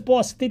Liga's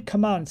boss did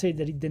come out and say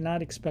that he did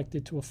not expect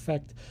it to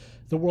affect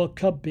the World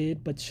Cup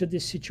bid. But should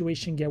this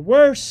situation get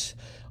worse,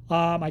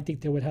 I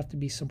think there would have to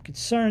be some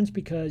concerns,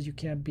 because you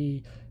can't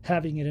be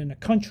having it in a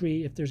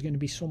country if there's going to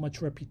be so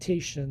much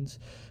reputations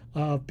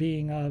of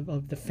being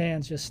of the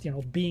fans just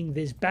being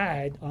this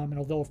bad. And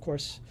although, of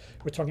course,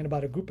 we're talking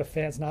about a group of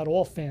fans, not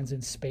all fans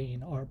in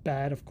Spain are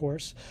bad, of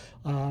course.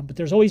 But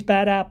there's always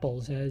bad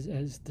apples,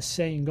 as the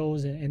saying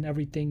goes in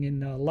everything in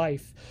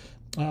life.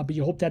 But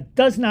you hope that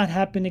does not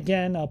happen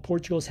again.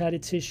 Portugal's had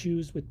its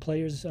issues with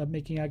players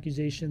making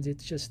accusations.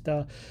 It's just,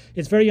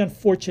 it's very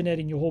unfortunate,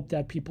 and you hope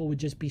that people would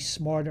just be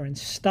smarter and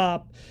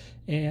stop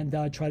and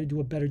try to do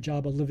a better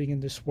job of living in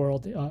this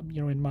world,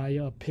 in my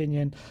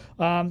opinion.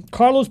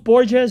 Carlos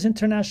Borges,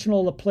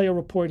 international player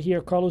report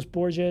here. Carlos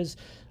Borges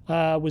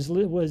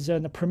was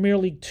in the Premier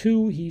League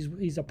 2.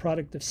 He's a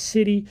product of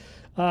City.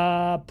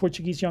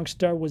 Portuguese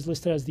youngster, was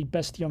listed as the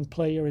best young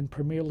player in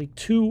Premier League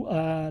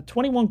 2.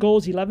 21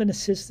 goals, 11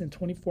 assists in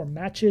 24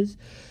 matches.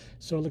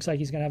 So it looks like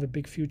he's going to have a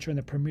big future in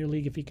the Premier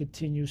League if he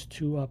continues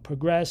to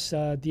progress.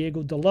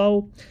 Diego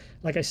Dalot,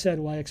 like I said,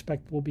 who I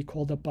expect will be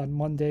called up on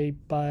Monday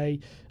by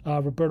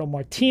Roberto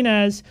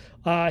Martinez.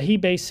 He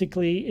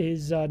basically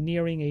is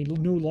nearing a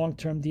new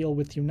long-term deal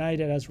with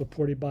United, as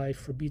reported by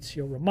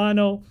Fabrizio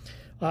Romano.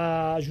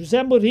 Jose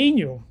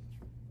Mourinho,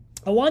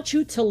 I want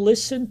you to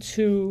listen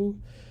to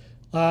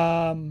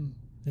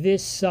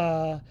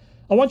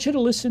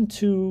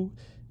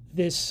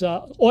this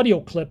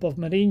audio clip of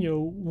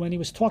Mourinho when he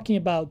was talking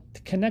about the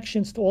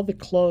connections to all the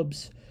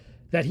clubs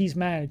that he's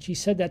managed. He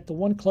said that the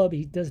one club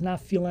he does not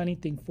feel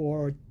anything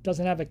for, or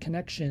doesn't have a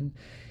connection,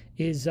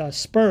 is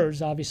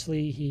Spurs.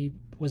 Obviously, he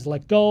was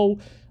let go.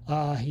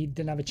 He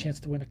didn't have a chance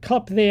to win a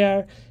cup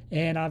there,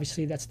 and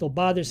obviously that still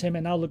bothers him.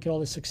 And now look at all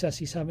the success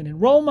he's having in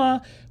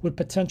Roma with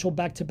potential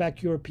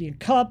back-to-back European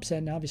Cups.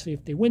 And obviously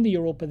if they win the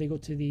Europa, they go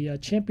to the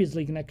Champions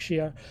League next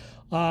year.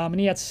 And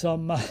he had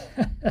some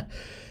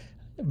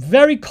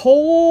very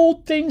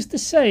cold things to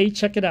say.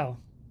 Check it out.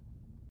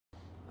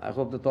 I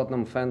hope the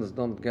Tottenham fans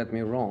don't get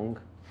me wrong,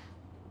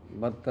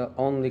 but the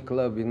only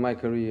club in my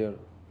career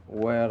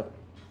where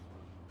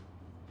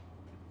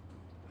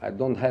I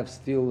don't have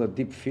still a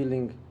deep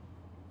feeling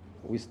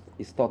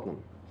is Tottenham.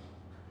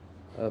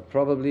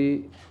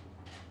 Probably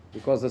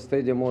because the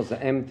stadium was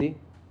empty,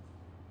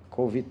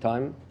 COVID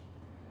time.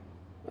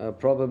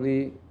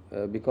 Probably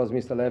because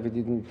Mr. Levy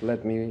didn't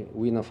let me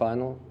win a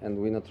final and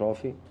win a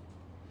trophy.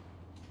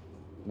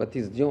 But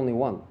he's the only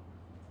one.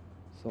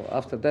 So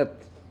after that,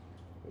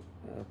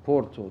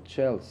 Porto,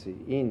 Chelsea,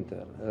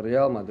 Inter,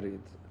 Real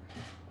Madrid,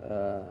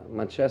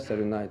 Manchester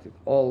United,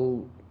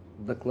 all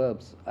the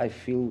clubs, I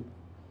feel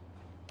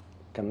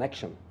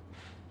connection.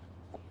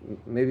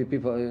 Maybe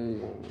people,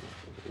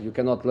 you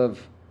cannot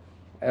love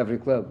every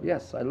club.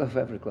 Yes, I love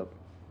every club.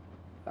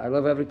 I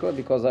love every club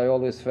because I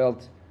always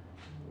felt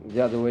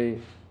the other way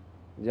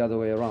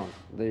around.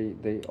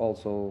 They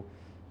also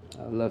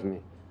love me.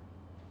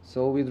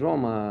 So with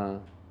Roma,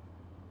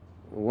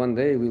 one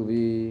day will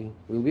be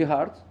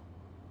hard.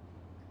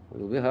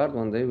 Will be hard.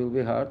 One day will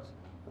be hard,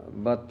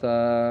 but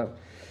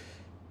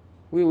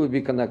we will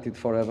be connected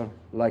forever,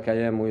 like I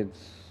am with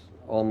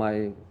all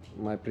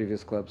my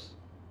previous clubs,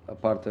 a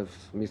part of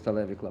Mr.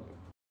 Levy Club.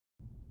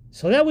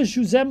 So that was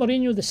Jose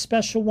Mourinho, the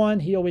special one.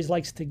 He always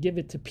likes to give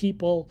it to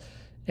people.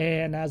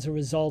 And as a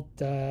result,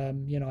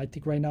 I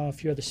think right now,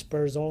 if you're the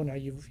Spurs owner,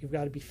 you've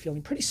got to be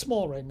feeling pretty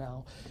small right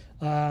now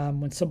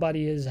when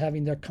somebody is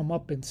having their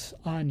comeuppance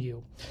on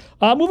you.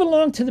 Moving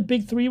along to the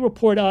Big Three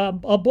report.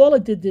 Bola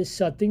did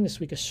this thing this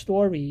week, a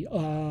story.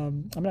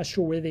 I'm not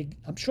sure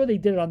I'm sure they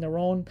did it on their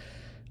own,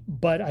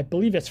 but I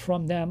believe it's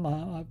from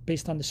them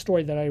based on the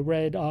story that I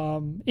read.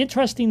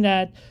 Interesting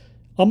that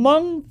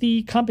among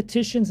the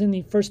competitions in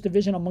the first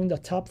division, among the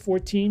top 4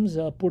 teams,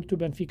 Porto,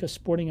 Benfica,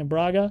 Sporting, and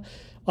Braga,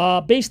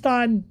 based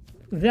on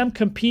them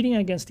competing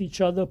against each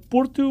other,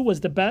 Porto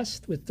was the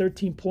best with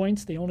 13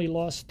 points. They only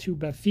lost to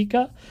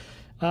Benfica.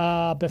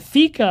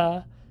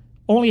 Benfica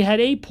only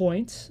had 8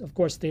 points. Of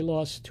course, they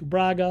lost to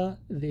Braga.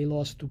 They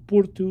lost to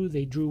Porto.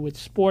 They drew with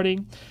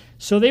Sporting.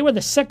 So they were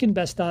the second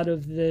best out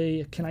of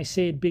the, can I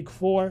say it, Big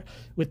Four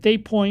with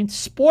 8 points.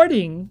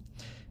 Sporting,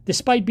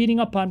 despite beating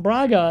up on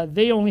Braga,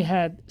 they only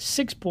had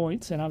 6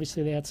 points, and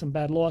obviously they had some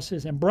bad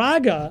losses. And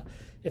Braga,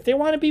 if they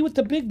want to be with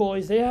the big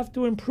boys, they have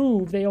to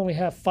improve. They only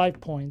have 5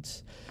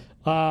 points.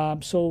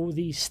 So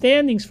the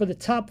standings for the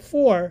top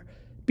 4,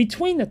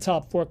 between the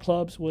top 4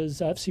 clubs, was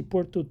FC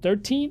Porto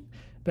 13,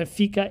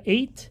 Benfica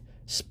 8,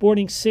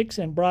 Sporting 6,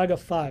 and Braga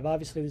 5.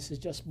 Obviously, this is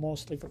just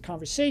mostly for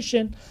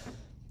conversation,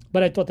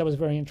 but I thought that was a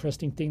very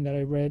interesting thing that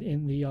I read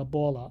in the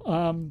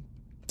Bola.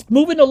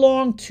 Moving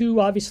along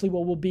to, obviously,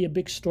 what will be a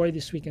big story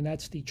this week, and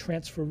that's the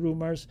transfer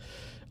rumors.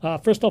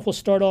 First off, we'll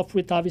start off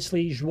with,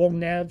 obviously, João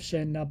Neves.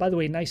 And, by the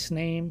way, nice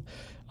name,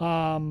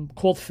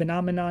 called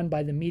Phenomenon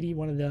by the media,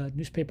 one of the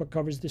newspaper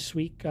covers this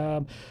week.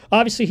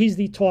 Obviously, he's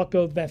the talk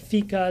of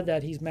Benfica,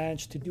 that he's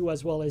managed to do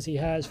as well as he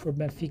has for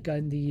Benfica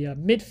in the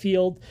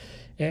midfield.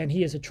 And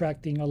he is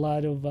attracting a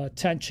lot of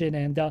attention.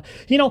 And,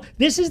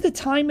 this is the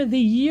time of the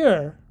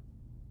year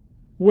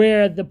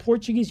where the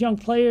Portuguese young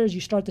players,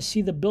 you start to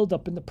see the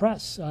buildup in the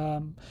press.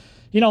 They're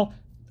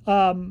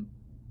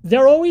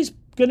always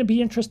going to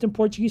be interested in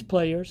Portuguese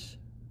players.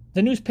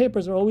 The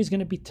newspapers are always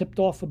going to be tipped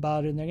off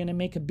about it, and they're going to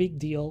make a big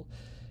deal.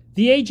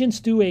 The agents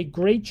do a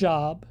great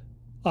job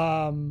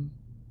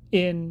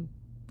in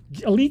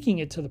leaking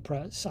it to the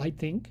press, I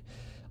think.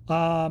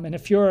 And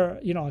if your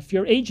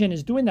agent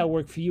is doing that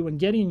work for you and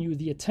getting you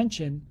the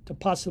attention to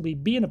possibly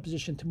be in a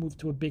position to move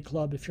to a big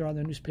club, if you're on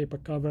the newspaper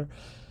cover,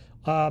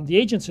 the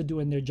agents are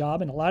doing their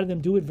job, and a lot of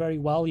them do it very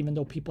well, even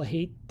though people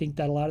think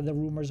that a lot of the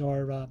rumors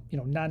are,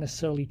 not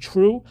necessarily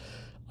true.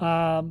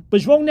 But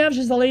João Neves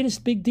is the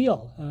latest big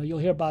deal. You'll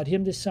hear about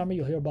him this summer.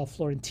 You'll hear about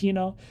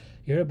Florentino.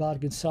 You hear about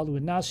Goncalo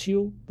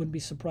Inácio. Wouldn't be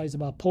surprised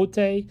about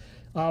Pote.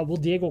 Will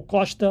Diogo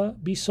Costa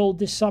be sold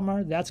this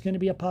summer? That's going to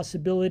be a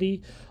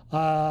possibility.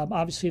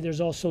 Obviously,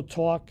 there's also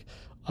talk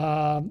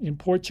in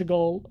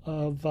Portugal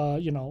of,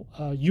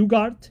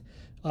 Ugarte.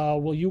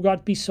 Will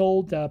Ugarte be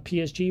sold?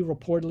 PSG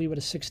reportedly with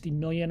a 60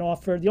 million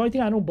offer. The only thing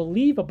I don't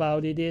believe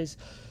about it is,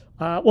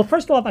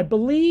 first off, I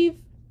believe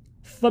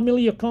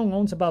Família Kong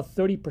owns about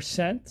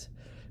 30%,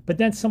 but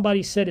then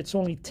somebody said it's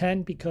only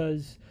 10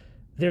 because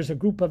there's a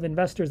group of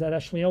investors that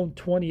actually own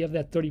 20 of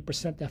that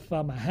 30% that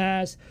Fama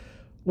has.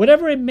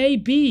 Whatever it may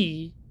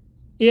be,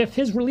 if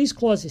his release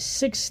clause is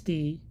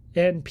 60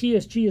 and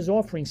PSG is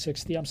offering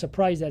 60, I'm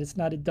surprised that it's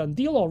not a done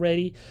deal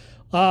already,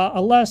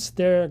 unless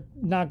they're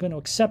not going to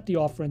accept the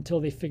offer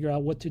until they figure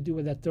out what to do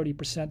with that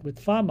 30% with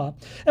Fama.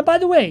 And by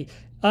the way,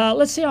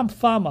 let's say I'm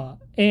Fama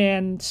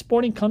and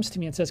Sporting comes to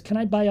me and says, can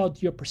I buy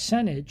out your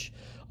percentage?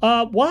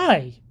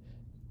 Why?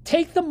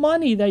 Take the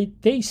money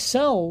that they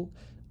sell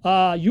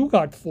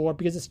Ugarte for,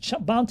 because it's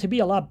bound to be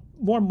a lot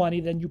more money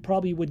than you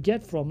probably would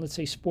get from, let's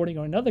say, Sporting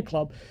or another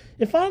club.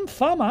 If I'm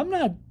Fama, I'm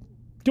not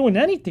doing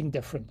anything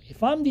differently.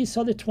 If I'm this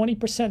other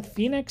 20%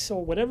 Phoenix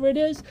or whatever it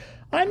is,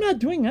 I'm not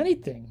doing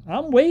anything.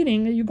 I'm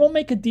waiting. You go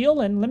make a deal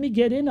and let me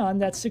get in on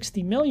that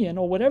 60 million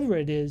or whatever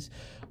it is.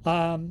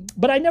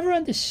 But I never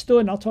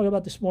understood, and I'll talk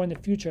about this more in the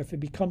future if it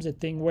becomes a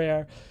thing,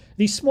 where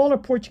these smaller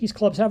Portuguese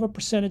clubs have a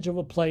percentage of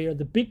a player.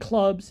 The big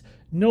clubs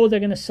know they're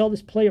going to sell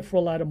this player for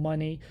a lot of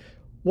money.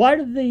 Why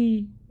do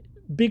the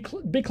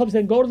big clubs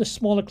then go to the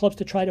smaller clubs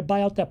to try to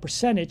buy out that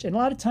percentage? And a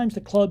lot of times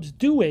the clubs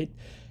do it.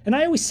 And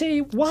I always say,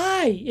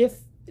 why?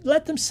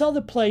 Let them sell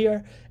the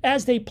player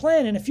as they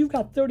plan. And if you've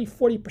got 30,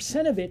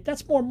 40% of it,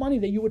 that's more money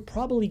that you would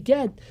probably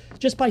get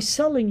just by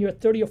selling your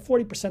 30 or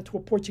 40% to a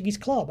Portuguese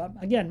club.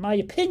 Again, my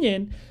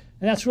opinion,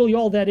 and that's really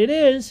all that it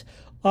is.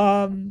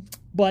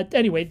 But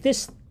anyway,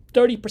 this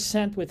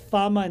 30% with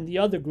Fama and the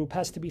other group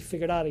has to be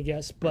figured out, I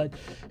guess. But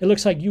it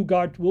looks like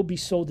Ugarte will be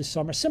sold this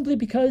summer simply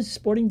because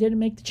Sporting didn't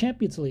make the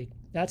Champions League.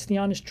 That's the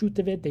honest truth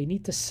of it. They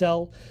need to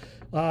sell.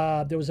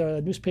 There was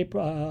a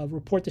newspaper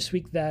report this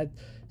week that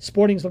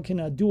Sporting's looking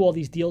to do all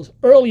these deals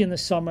early in the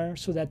summer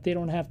so that they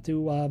don't have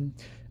to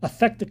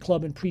affect the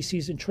club in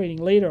preseason training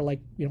later,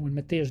 like when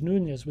Mateus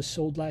Nunes was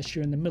sold last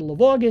year in the middle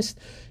of August.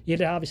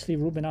 Obviously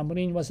Ruben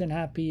Amorim wasn't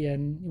happy,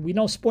 and we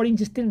know Sporting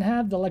just didn't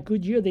have the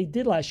good year they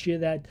did last year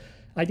that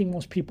I think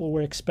most people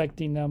were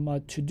expecting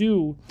them to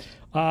do.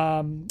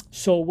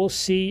 So we'll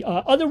see.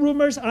 Other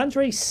rumors,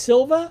 Andre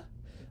Silva.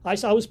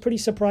 I was pretty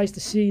surprised to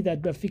see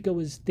that Benfica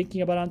was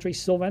thinking about Andre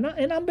Silva,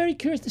 and I'm very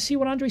curious to see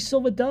what Andre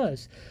Silva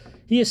does.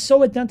 He is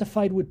so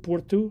identified with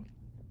Porto.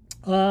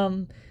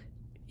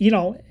 He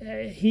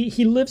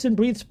lives and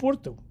breathes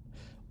Porto.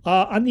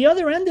 On the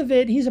other end of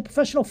it, he's a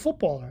professional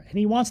footballer, and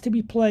he wants to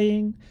be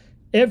playing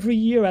every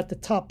year at the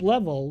top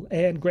level.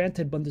 And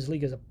granted,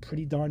 Bundesliga is a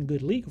pretty darn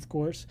good league, of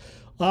course.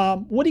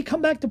 Would he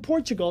come back to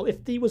Portugal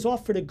if he was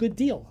offered a good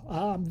deal?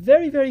 I'm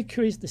very, very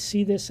curious to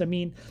see this. I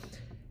mean,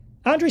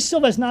 Andre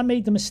Silva has not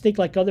made the mistake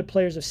like other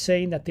players of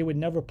saying that they would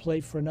never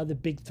play for another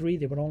big three.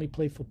 They would only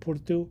play for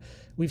Porto.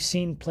 We've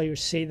seen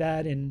players say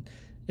that, and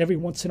every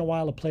once in a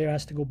while a player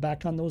has to go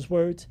back on those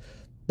words.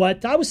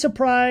 But I was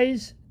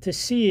surprised to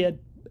see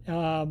it,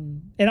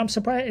 and I'm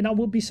surprised, and I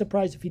will be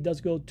surprised if he does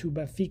go to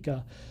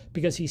Benfica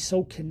because he's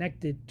so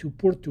connected to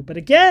Porto. But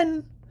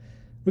again,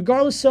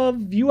 regardless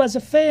of you as a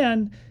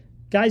fan,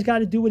 guy's got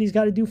to do what he's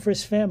got to do for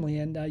his family,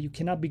 and you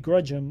cannot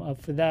begrudge him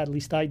for that. At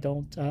least I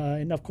don't.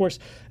 And of course,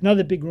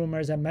 another big rumor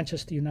is that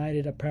Manchester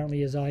United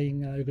apparently is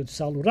eyeing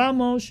Goncalo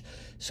Ramos,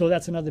 so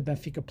that's another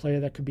Benfica player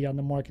that could be on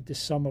the market this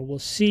summer. We'll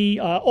see.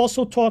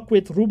 Also talk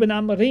with Ruben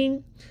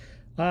Amorim.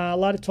 A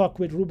lot of talk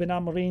with Ruben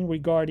Amorim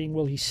regarding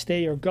will he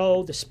stay or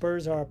go. The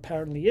Spurs are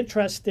apparently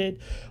interested.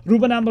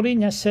 Ruben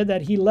Amorim has said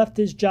that he left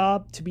his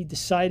job to be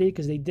decided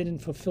because they didn't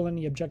fulfill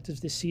any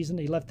objectives this season.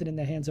 They left it in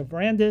the hands of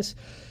Varandas.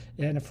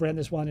 And if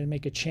Varandas wanted to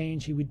make a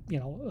change, he would,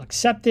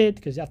 accept it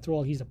because after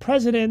all, he's the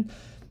president.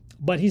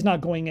 But he's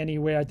not going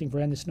anywhere. I think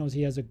Varandas knows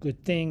he has a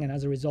good thing, and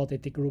as a result, I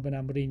think Ruben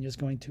Amorim is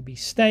going to be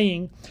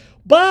staying.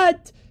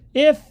 But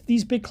if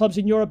these big clubs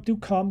in Europe do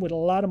come with a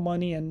lot of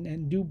money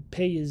and do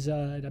pay his,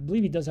 I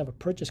believe he does have a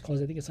purchase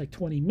clause. I think it's like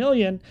 $20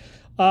 million.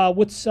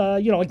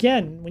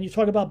 Again, when you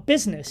talk about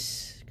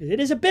business, because it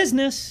is a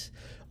business,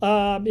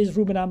 is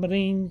Ruben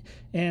Amorim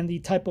and the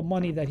type of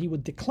money that he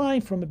would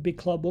decline from a big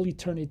club, will he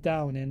turn it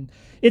down? And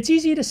it's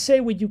easy to say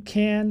what you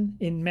can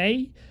in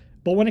May,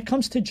 but when it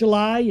comes to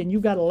July and you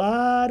got a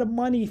lot of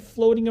money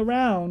floating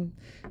around,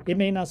 it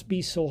may not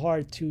be so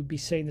hard to be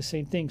saying the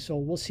same thing. So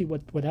we'll see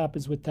what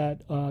happens with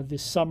that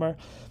this summer.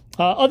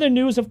 Other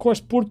news, of course,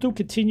 Porto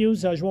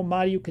continues. João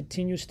Mario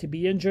continues to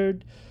be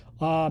injured.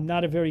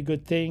 Not a very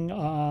good thing,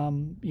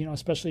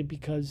 especially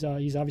because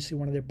he's obviously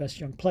one of their best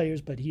young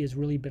players, but he has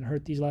really been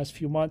hurt these last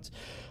few months.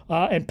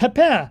 And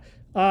Pepe,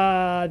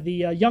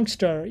 the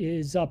youngster,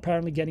 is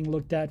apparently getting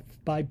looked at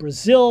by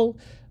Brazil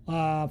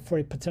for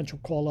a potential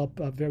call-up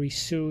very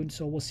soon.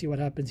 So we'll see what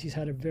happens. He's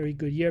had a very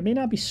good year. May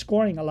not be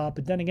scoring a lot,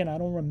 but then again, I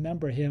don't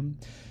remember him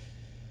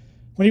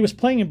when he was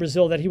playing in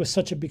Brazil that he was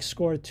such a big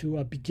scorer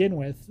to begin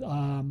with,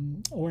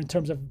 or in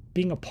terms of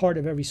being a part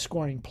of every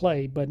scoring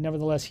play. But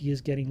nevertheless, he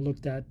is getting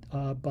looked at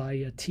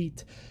by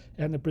Tite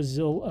and the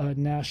Brazil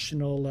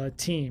national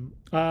team.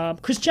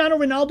 Cristiano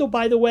Ronaldo,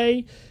 by the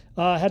way,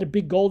 had a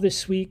big goal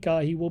this week.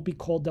 He will be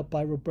called up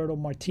by Roberto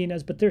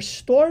Martinez. But there's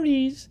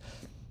stories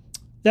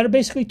that are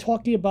basically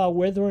talking about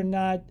whether or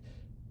not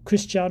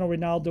Cristiano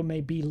Ronaldo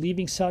may be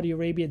leaving Saudi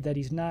Arabia, that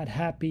he's not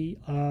happy.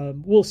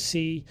 We'll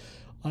see.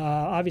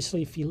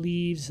 Obviously, if he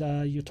leaves,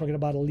 you're talking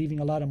about leaving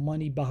a lot of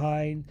money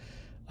behind.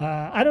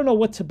 I don't know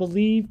what to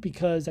believe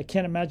because I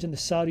can't imagine the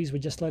Saudis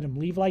would just let him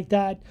leave like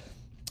that.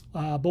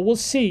 But we'll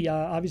see.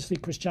 Obviously,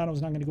 Cristiano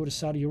is not going to go to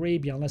Saudi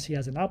Arabia unless he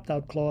has an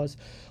opt-out clause.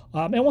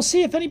 And we'll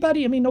see if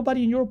anybody,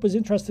 nobody in Europe was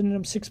interested in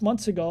him 6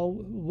 months ago.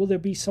 Will there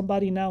be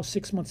somebody now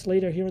 6 months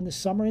later here in the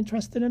summer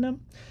interested in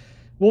him?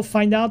 We'll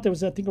find out. There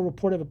was, I think, a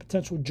report of a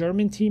potential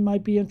German team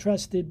might be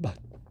interested. But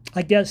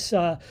I guess,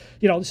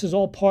 this is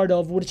all part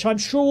of, which I'm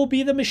sure will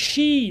be the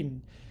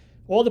machine.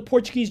 All the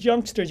Portuguese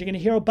youngsters, you're going to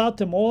hear about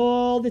them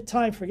all the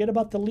time. Forget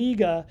about the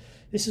Liga.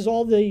 This is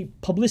all the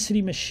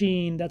publicity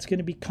machine that's going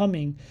to be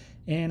coming.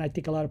 And I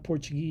think a lot of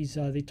Portuguese,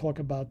 they talk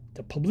about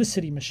the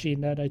publicity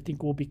machine that I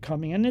think will be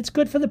coming. And it's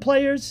good for the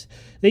players.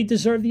 They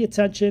deserve the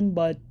attention,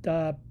 but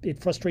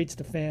it frustrates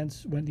the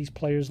fans when these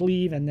players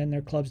leave and then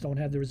their clubs don't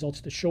have the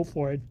results to show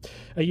for it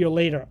a year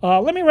later.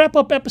 Let me wrap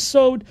up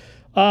episode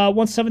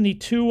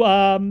 172.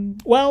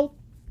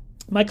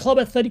 My club,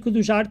 Atlético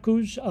dos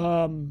Arcos,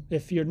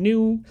 if you're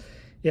new,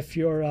 if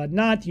you're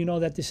not, you know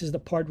that this is the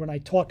part when I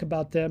talk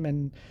about them.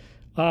 And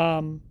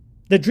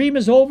the dream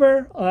is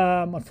over.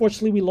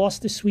 Unfortunately, we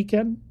lost this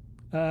weekend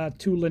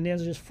to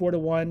Linenses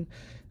 4-1.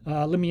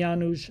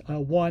 Limianos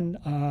won.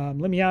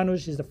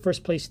 Limianos is the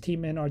first place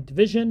team in our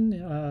division,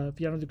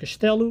 Viana do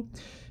Castelo.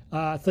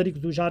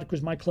 Atlético dos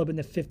Arcos, my club in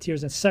the 5th tier,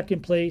 is in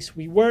 2nd place.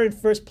 We were in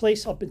 1st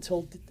place up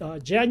until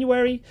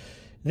January.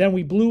 Then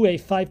we blew a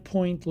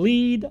 5-point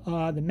lead.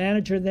 The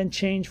manager then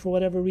changed for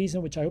whatever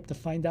reason, which I hope to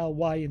find out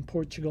why in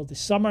Portugal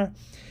this summer.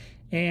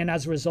 And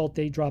as a result,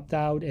 they dropped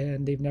out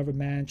and they've never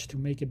managed to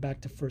make it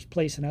back to 1st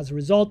place. And as a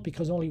result,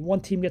 because only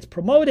one team gets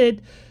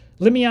promoted,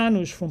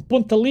 Limianos from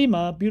Punta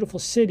Lima, beautiful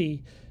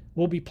city,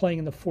 will be playing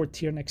in the 4th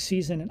tier next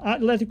season. And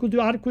Atlético dos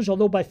Arcos,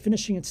 although by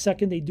finishing in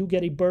 2nd, they do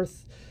get a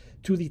berth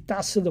to the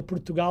Taça de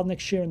Portugal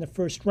next year in the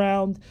 1st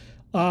round.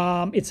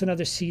 It's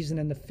another season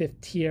in the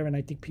 5th tier, and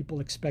I think people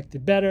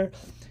expected better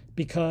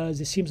because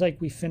it seems like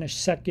we finished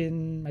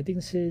 2nd. I think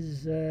this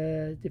is,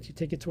 if you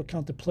take into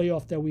account the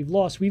playoff that we've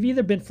lost, we've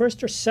either been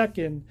 1st or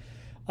 2nd,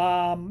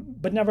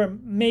 but never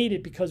made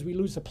it because we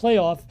lose the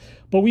playoff.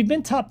 But we've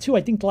been top 2,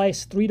 I think, the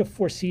last 3 to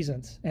 4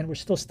 seasons, and we're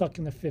still stuck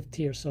in the 5th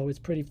tier, so it's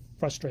pretty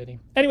frustrating.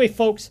 Anyway,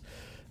 folks,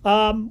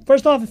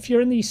 first off, if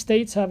you're in the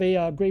States, have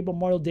a great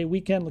Memorial Day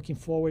weekend. Looking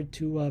forward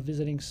to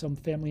visiting some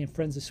family and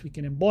friends this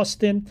weekend in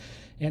Boston.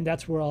 And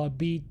that's where I'll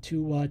be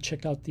to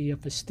check out the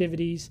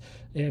festivities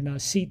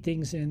and see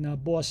things in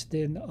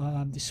Boston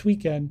this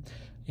weekend.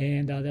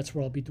 And that's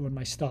where I'll be doing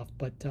my stuff.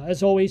 But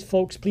as always,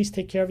 folks, please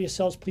take care of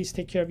yourselves. Please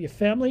take care of your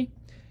family.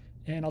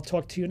 And I'll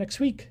talk to you next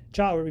week.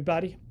 Ciao,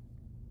 everybody.